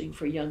challenging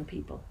for young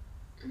people.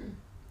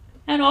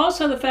 And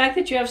also the fact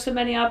that you have so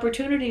many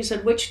opportunities,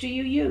 and which do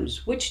you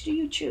use? Which do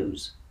you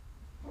choose?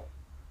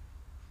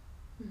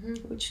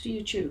 Which do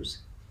you choose?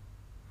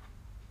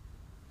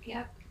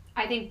 Yep.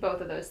 I think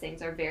both of those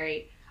things are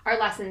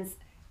lessons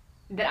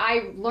that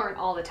I learn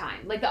all the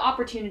time. Like the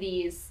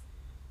opportunities,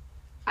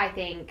 I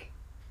think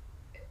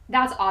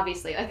that's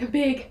obviously like a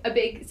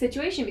big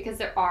situation, because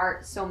there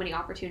are so many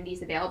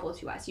opportunities available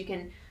to us.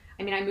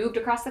 I moved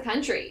across the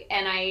country,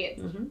 and I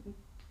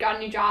got a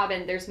new job,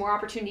 and there's more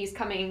opportunities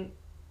coming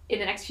in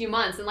the next few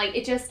months. And like,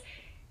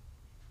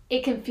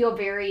 it can feel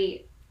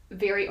very,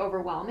 very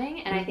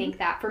overwhelming. And I think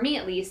that for me,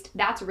 at least,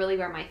 that's really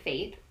where my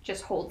faith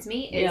just holds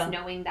me, is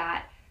knowing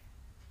that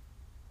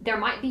there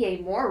might be a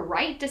more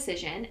right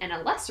decision and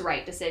a less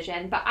right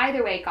decision, but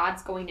either way,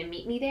 God's going to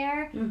meet me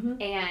there,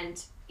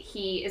 and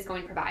he is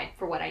going to provide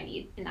for what I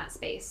need in that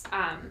space.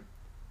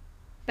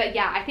 But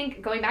yeah, I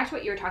think going back to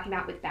what you were talking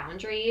about with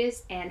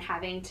boundaries and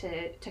having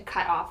to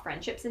cut off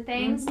friendships and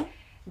things,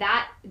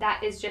 that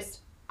is just,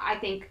 I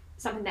think,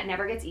 something that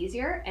never gets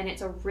easier. And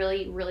it's a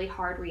really, really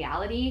hard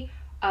reality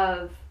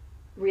of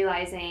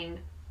realizing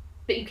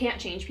that you can't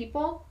change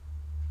people,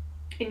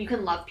 and you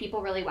can love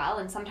people really well.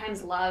 And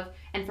sometimes love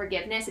and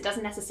forgiveness, it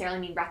doesn't necessarily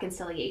mean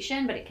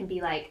reconciliation, but it can be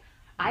like,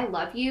 I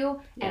love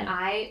you, and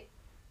I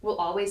will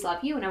always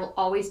love you, and I will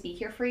always be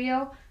here for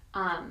you.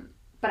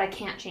 But I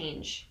can't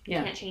change. I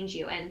can't change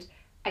you. And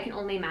I can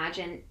only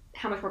imagine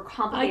how much more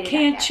complicated I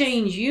can't that gets.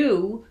 change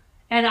you,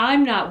 and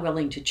I'm not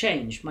willing to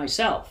change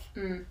myself.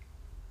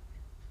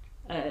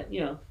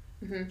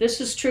 This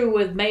is true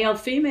with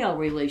male-female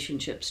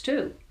relationships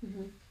too.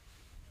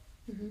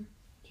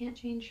 Can't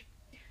change.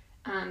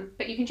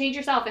 But you can change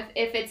yourself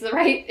if it's the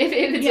right, if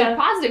it's a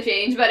positive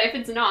change, but if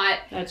it's not.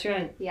 That's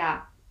right.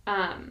 Yeah.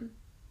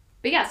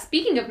 But yeah,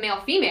 speaking of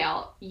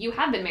male-female, you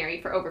have been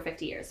married for over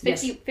 50 years.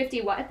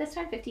 50 what at this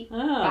time?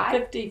 55?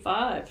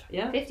 55,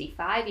 yeah.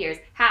 55 years.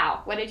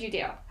 How? What did you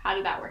do? How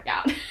did that work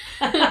out?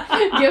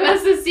 Give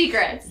us the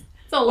secrets.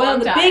 It's a long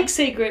time. Well, the big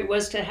secret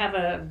was to have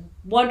a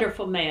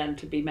wonderful man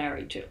to be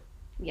married to.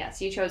 Yes,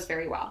 you chose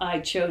very well. I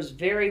chose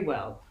very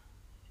well.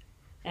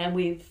 And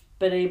we've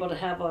been able to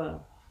have a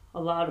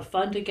lot of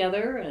fun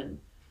together, and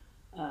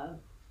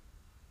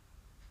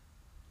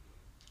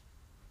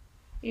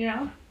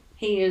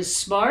he is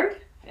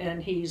smart,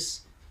 and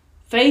he's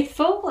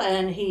faithful,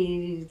 and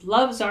he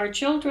loves our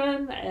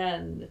children,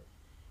 and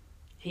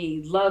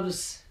we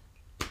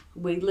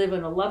live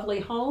in a lovely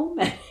home,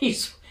 and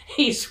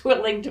he's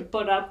willing to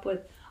put up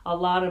with a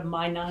lot of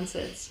my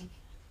nonsense.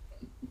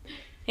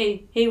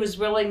 He was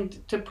willing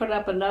to put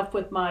up enough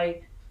with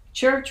my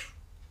church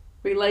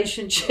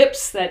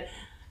relationships that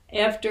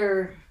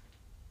after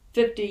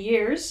 50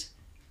 years,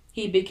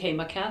 he became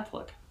a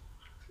Catholic.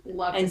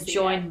 Love and to see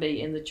joined that.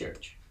 Me in the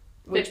church.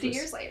 50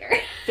 years later.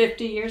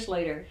 50 years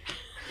later.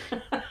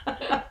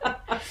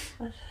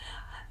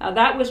 Now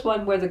that was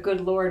one where the good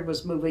Lord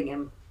was moving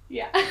him.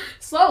 Yeah.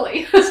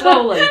 Slowly.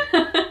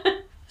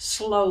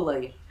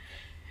 Slowly.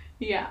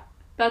 Yeah.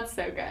 That's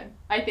so good.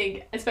 I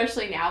think,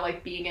 especially now,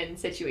 like being in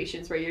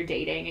situations where you're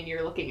dating and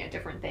you're looking at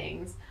different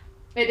things,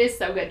 it is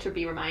so good to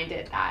be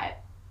reminded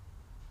that,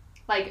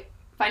 like,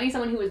 finding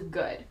someone who is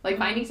good, like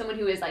finding someone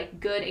who is like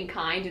good and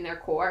kind in their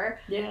core.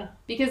 Yeah.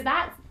 Because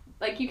that,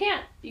 like, you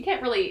can't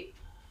really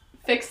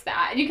fix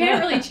that. You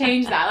can't really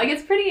change that. Like,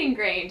 it's pretty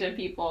ingrained in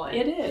people. And,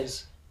 it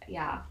is.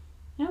 Yeah.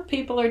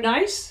 People are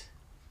nice,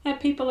 and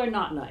people are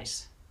not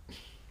nice.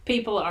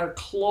 People are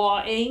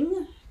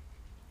clawing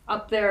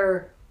up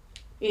their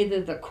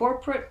either the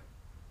corporate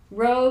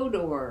road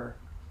or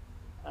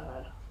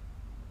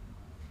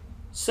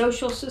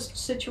social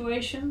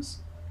situations,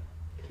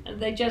 and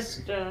they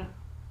just,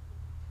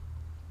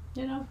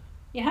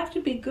 you have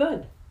to be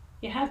good.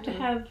 You have to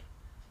have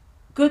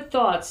good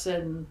thoughts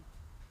and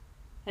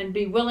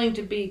be willing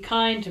to be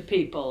kind to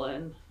people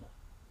and.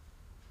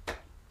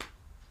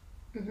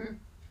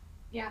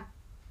 Yeah.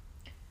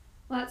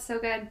 Well, that's so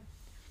good.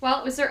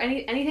 Well, was there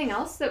anything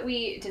else that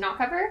we did not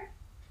cover?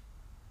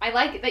 I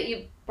like that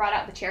you brought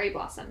out the cherry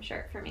blossom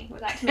shirt for me.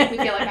 Was that to make me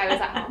feel like I was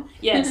at home?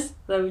 Yes,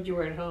 though you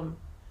were at home.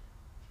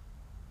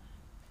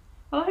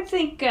 Well, I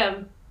think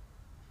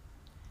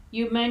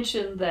you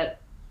mentioned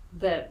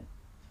that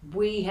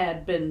we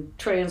had been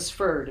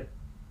transferred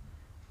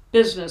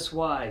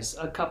business-wise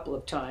a couple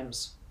of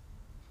times.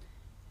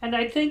 And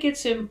I think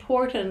it's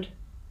important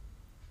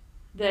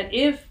that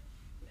if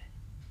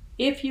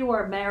you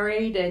are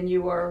married and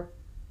you are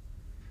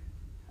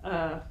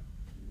uh,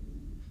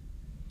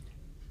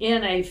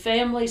 in a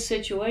family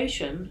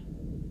situation,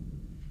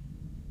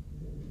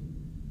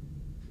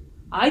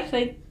 I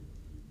think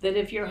that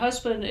if your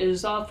husband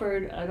is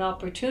offered an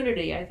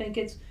opportunity, I think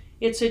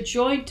it's a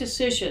joint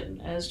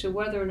decision as to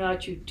whether or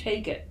not you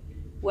take it,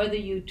 whether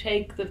you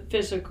take the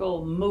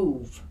physical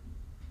move.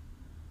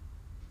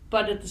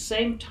 But at the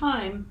same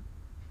time,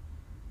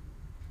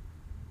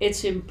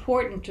 it's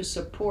important to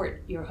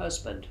support your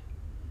husband,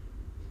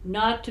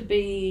 not to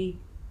be,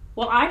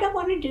 well, I don't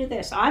want to do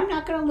this. I'm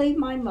not going to leave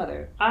my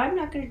mother. I'm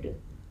not going to do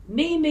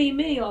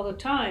me all the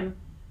time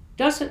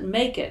doesn't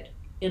make it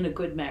in a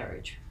good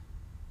marriage.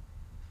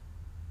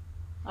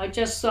 I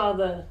just saw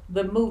the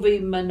movie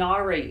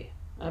Minari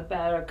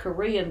about a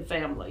Korean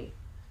family,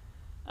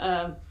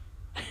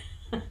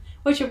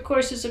 which of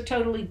course is a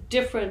totally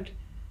different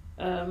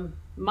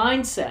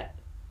mindset.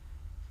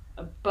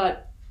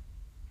 But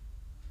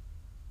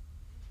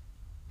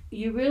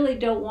you really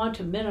don't want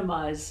to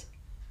minimize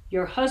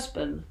your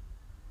husband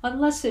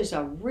unless there's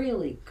a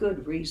really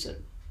good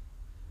reason.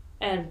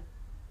 And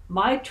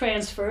my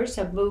transfers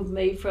have moved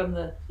me from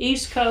the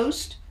East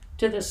Coast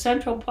to the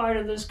central part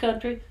of this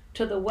country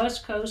to the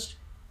West Coast,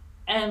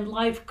 and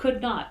life could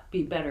not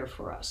be better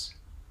for us.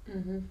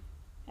 Mm-hmm.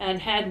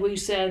 And had we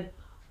said,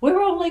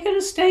 we're only going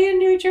to stay in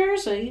New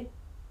Jersey,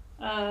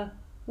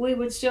 we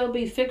would still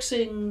be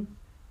fixing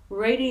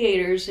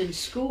radiators in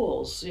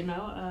schools, you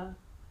know.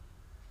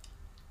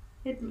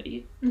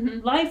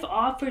 Life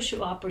offers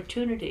you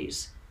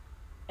opportunities,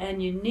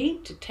 and you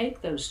need to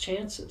take those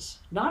chances.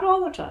 Not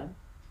all the time,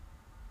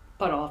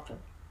 but often.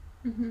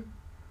 Mm-hmm.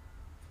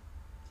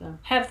 So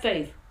have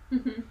faith.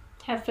 Mm-hmm.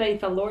 Have faith,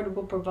 the Lord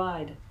will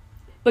provide.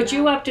 But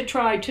you have to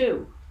try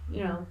too.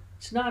 You know,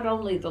 it's not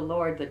only the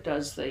Lord that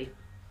does the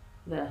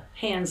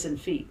hands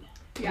and feet.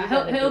 Yeah,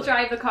 he'll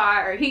drive the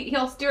car, or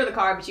he'll steer the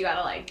car, but you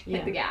gotta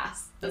hit the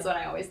gas. That's what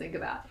I always think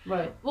about.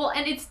 Right. Well,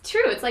 and it's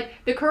true. It's like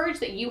the courage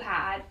that you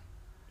had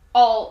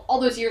all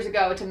those years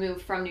ago to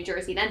move from New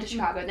Jersey, then to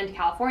Chicago, then to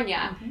California.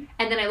 Mm-hmm.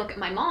 And then I look at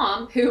my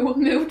mom, who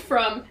moved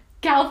from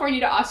California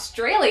to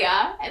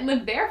Australia and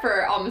lived there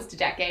for almost a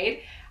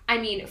decade. I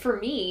mean, for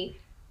me,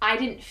 I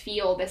didn't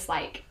feel this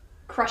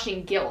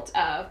crushing guilt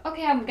of,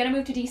 okay, I'm gonna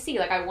move to DC,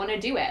 I want to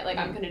do it,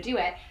 I'm gonna do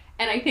it.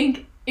 And I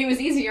think it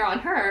was easier on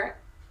her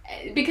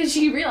because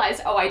she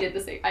realized, oh, I did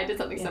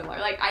something similar.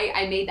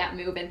 I made that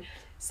move, and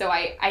so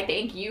I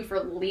thank you for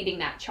leading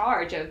that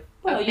charge of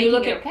making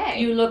it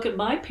okay. You look at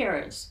my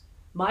parents.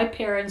 My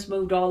parents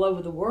moved all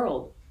over the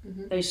world.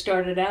 Mm-hmm. They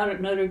started out at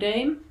Notre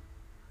Dame.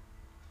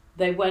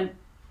 They went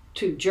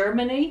to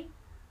Germany,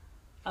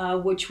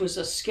 which was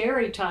a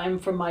scary time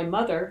for my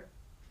mother,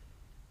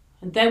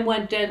 and then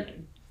went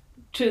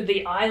to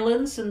the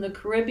islands in the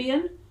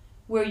Caribbean,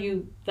 where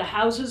the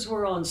houses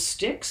were on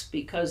sticks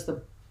because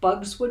the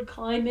bugs would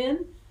climb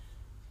in,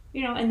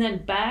 and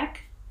then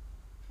back.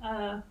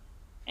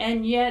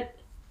 And yet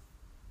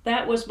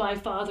that was my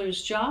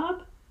father's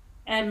job,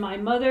 and my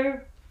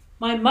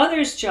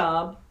mother's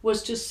job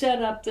was to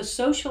set up the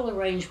social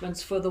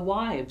arrangements for the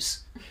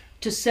wives,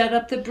 to set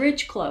up the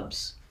bridge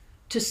clubs,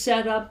 to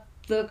set up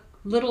the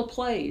little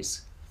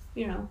plays.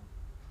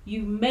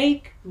 You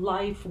make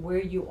life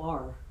where you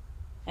are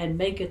and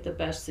make it the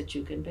best that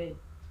you can be.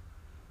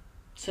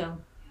 So,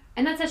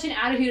 and that's such an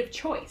attitude of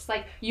choice.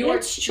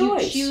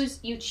 Choice.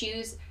 You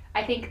choose.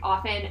 I think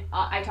often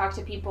I talk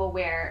to people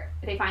where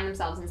they find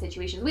themselves in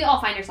situations. We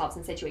all find ourselves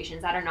in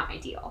situations that are not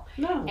ideal.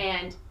 No.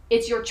 And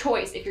it's your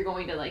choice if you're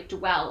going to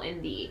dwell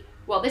in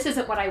this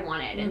isn't what I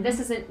wanted, and this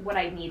isn't what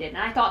I needed, and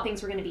I thought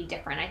things were going to be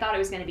different. I thought it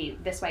was going to be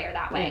this way or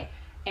that way.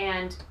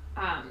 And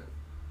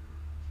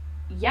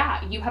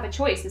you have a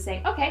choice to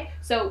say, okay,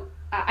 so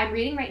I'm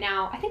reading right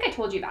now. I think I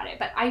told you about it,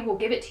 but I will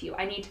give it to you.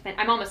 I need to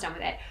I'm almost done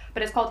with it.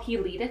 But it's called He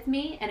Leadeth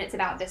Me, and it's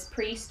about this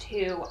priest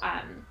who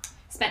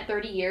spent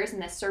 30 years in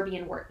this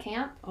Serbian work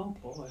camp. Oh,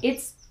 boy.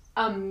 It's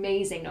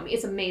amazing, Nomi.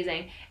 It's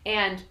amazing.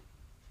 And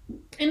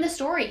in the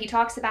story, he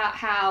talks about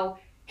how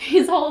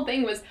his whole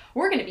thing was,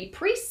 we're going to be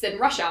priests in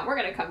Russia, and we're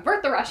going to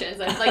convert the Russians.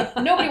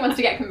 And nobody wants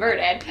to get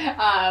converted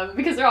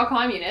because they're all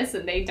communists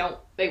and they don't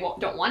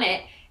want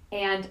it.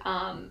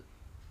 And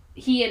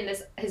he and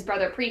his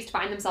brother priest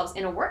find themselves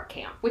in a work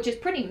camp, which is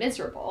pretty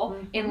miserable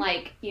in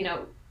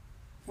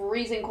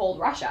freezing cold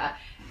Russia.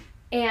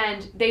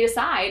 And they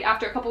decide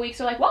after a couple weeks,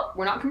 they're like, well,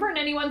 we're not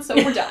converting anyone, so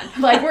we're done.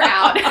 We're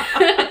out.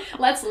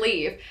 Let's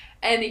leave.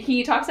 And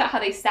he talks about how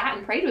they sat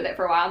and prayed with it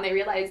for a while, and they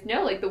realized,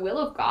 no, the will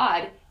of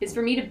God is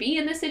for me to be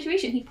in this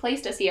situation. He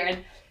placed us here.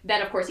 And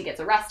then, of course, he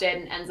gets arrested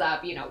and ends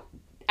up,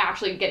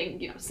 actually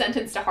getting,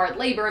 sentenced to hard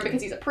labor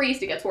because he's a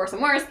priest. It gets worse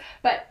and worse.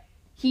 But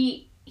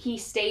he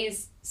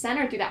stays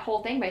centered through that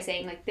whole thing by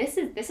saying, like, this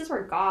is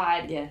where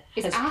God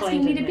is has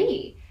asking me to planted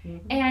be.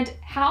 Mhm. And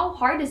how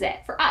hard is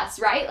it for us,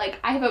 right? Like,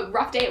 I have a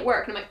rough day at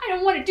work and I'm like, I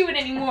don't want to do it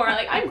anymore.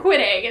 Like, I'm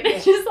quitting. And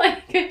it's just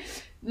like,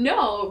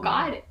 no,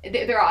 God,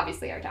 there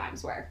obviously are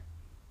times where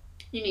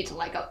you need to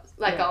let go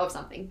of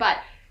something. But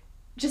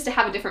just to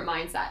have a different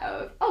mindset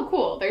of, oh,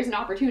 cool, there's an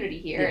opportunity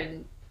here.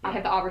 And I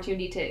have the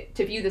opportunity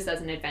to view this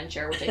as an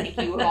adventure, which I think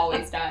you have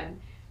always done,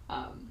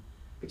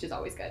 which is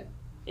always good.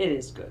 It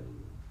is good.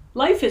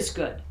 Life is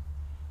good.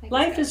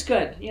 Life is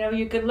good. You know,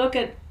 you can look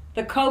at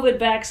the COVID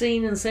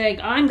vaccine and say,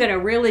 I'm going to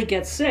really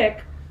get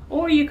sick.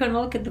 Or you can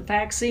look at the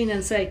vaccine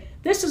and say,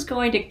 this is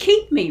going to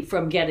keep me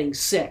from getting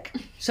sick.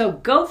 So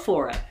go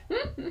for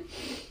it.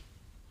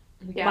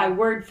 My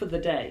word for the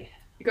day.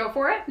 Go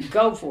for it?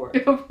 Go for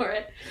it. Go for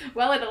it.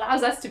 Well, it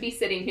allows us to be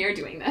sitting here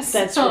doing this.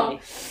 That's right.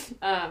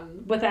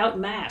 Without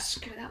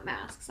masks. Without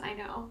masks, I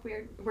know.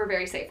 We're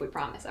very safe, we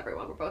promise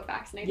everyone. We're both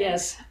vaccinated.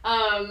 Yes.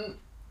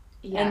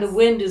 Yes. And the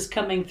wind is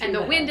coming through. And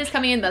the wind is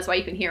coming in. That's why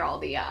you can hear all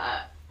the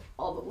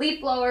leaf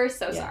blowers.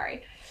 So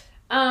sorry.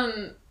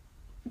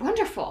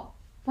 Wonderful.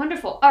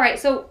 Wonderful. All right.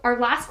 So our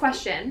last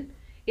question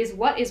is,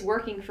 what is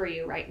working for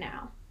you right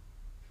now?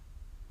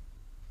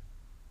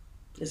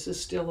 This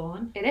is still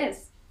on? It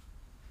is.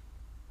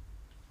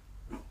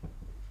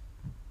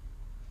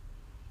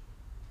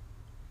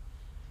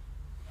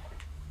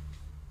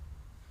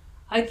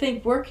 I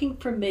think working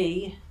for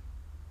me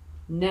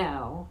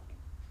now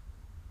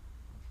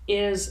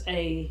is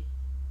a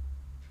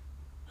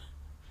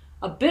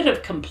bit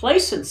of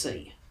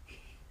complacency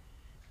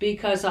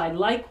because I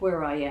like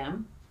where I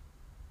am.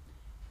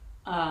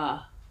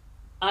 I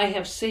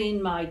have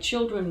seen my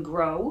children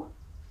grow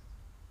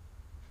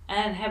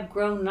and have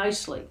grown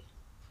nicely.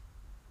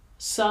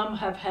 Some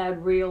have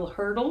had real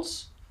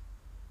hurdles,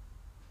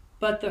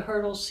 but the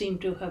hurdles seem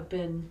to have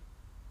been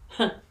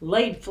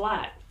laid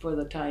flat for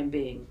the time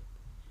being.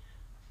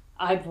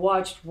 I've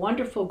watched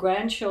wonderful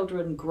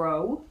grandchildren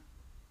grow,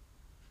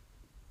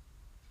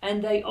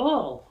 and they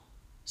all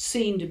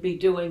seem to be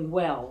doing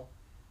well.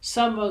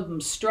 Some of them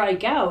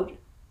strike out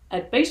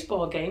at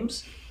baseball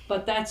games,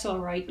 but that's all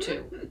right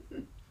too.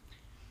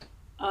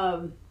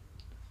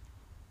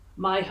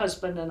 My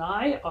husband and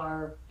I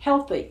are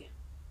healthy,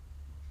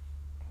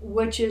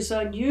 which is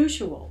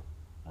unusual.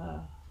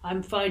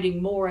 I'm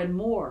finding more and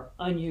more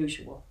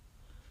unusual.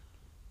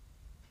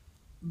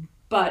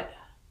 But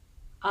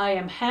I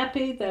am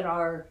happy that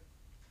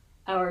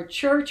our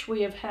church,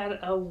 we have had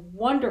a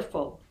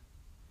wonderful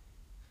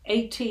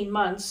 18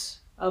 months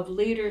of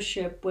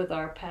leadership with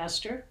our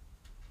pastor,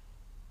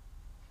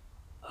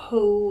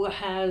 who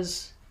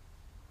has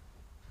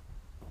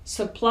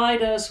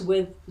supplied us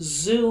with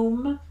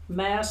Zoom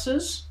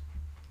masses,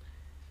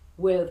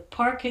 with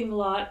parking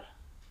lot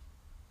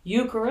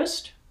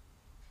Eucharist.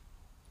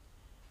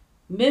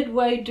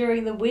 Midway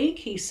during the week,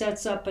 he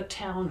sets up a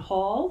town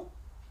hall.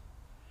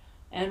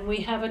 And we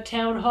have a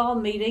town hall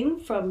meeting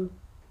from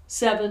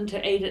 7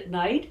 to 8 at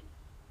night.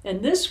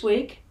 And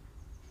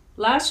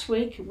last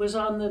week was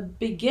on the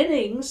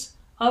beginnings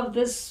of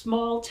this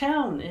small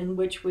town in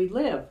which we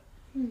live.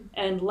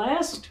 And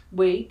last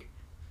week,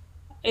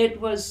 it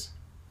was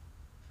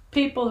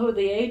people who are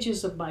the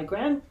ages of my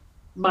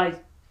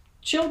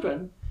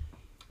children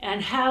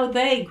and how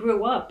they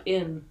grew up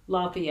in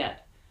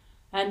Lafayette.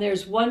 And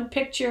there's one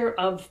picture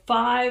of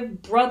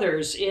 5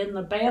 brothers in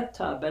the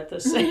bathtub at the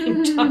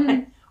same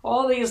time.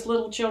 All these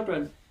little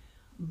children,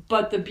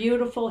 but the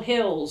beautiful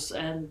hills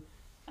and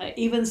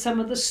even some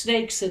of the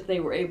snakes that they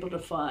were able to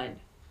find.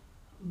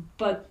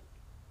 But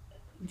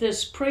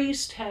this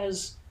priest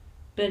has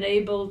been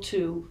able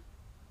to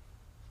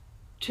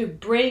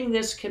bring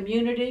this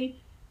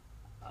community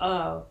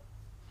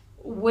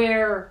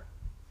where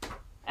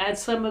at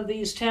some of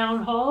these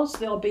town halls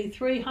there'll be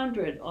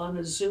 300 on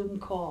a Zoom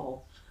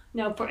call.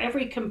 Now for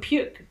every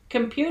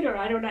computer,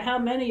 I don't know how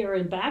many are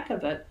in back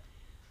of it,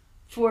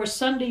 for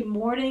Sunday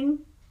morning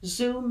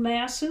Zoom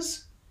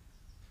masses,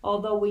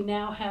 although we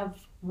now have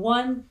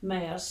one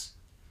mass,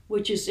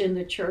 which is in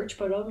the church,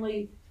 but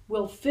only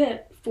will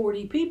fit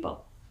 40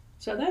 people.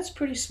 So that's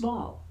pretty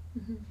small.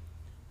 Mm-hmm.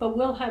 But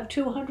we'll have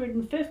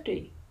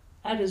 250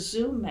 at a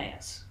Zoom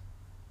mass,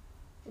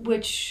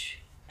 which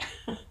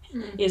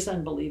is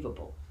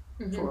unbelievable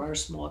for our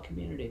small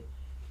community.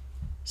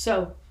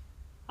 So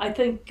I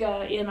think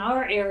in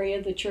our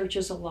area, the church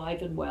is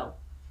alive and well.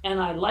 And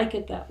I like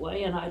it that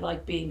way, and I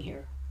like being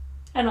here.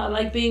 And I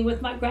like being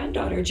with my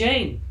granddaughter,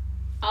 Jane.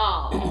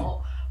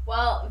 Oh,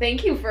 well,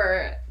 thank you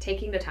for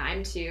taking the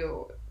time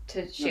to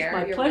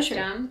share your pleasure.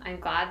 wisdom. I'm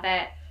glad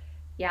that,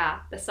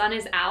 the sun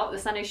is out, the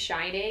sun is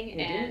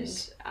shining, and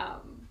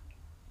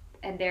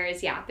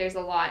there's a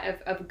lot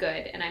of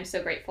good, and I'm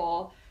so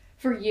grateful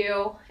for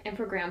you and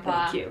for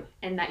Grandpa. Thank you.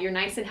 And that you're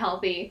nice and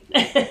healthy.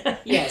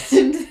 Yes.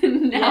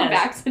 and now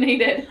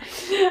vaccinated.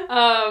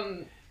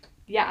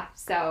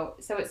 So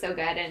it's so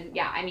good. And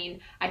I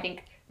mean, I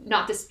think,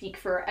 not to speak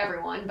for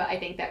everyone, but I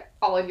think that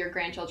all of your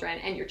grandchildren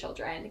and your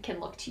children can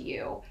look to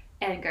you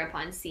and Grandpa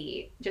and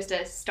see just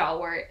a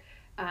stalwart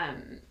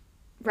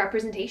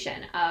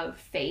representation of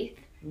faith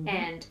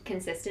and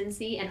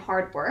consistency and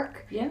hard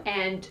work. Yeah.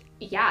 And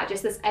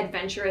just this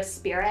adventurous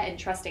spirit and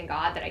trusting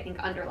God that I think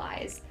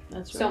underlies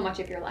so much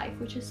of your life,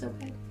 which is so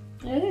good.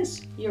 It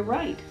is. You're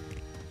right.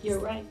 You're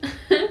right.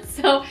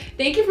 So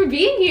thank you for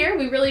being here.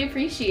 We really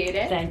appreciate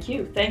it. Thank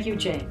you. Thank you,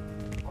 Jane.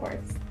 Of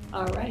course.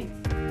 All right.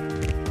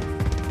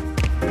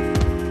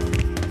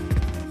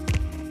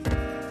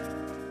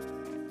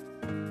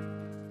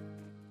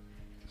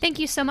 Thank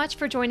you so much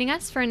for joining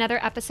us for another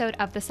episode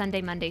of the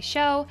Sunday Monday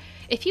Show.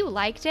 If you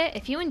liked it,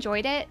 if you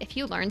enjoyed it, if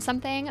you learned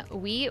something,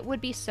 we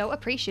would be so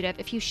appreciative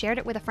if you shared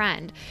it with a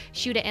friend.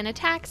 Shoot it in a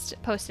text,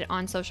 post it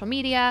on social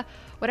media,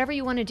 whatever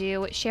you want to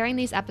do. Sharing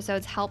these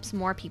episodes helps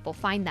more people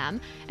find them.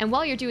 And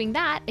while you're doing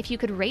that, if you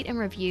could rate and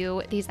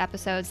review these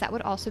episodes, that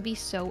would also be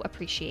so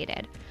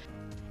appreciated.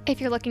 If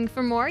you're looking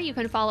for more, you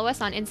can follow us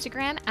on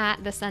Instagram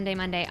at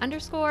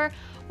 @TheSundayMonday_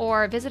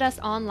 or visit us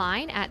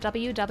online at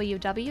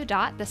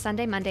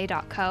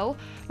www.thesundaymonday.co,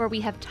 where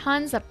we have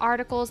tons of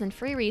articles and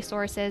free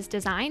resources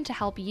designed to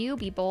help you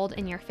be bold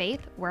in your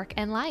faith, work,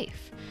 and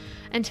life.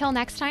 Until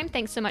next time,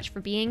 thanks so much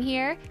for being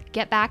here.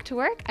 Get back to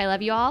work. I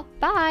love you all.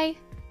 Bye.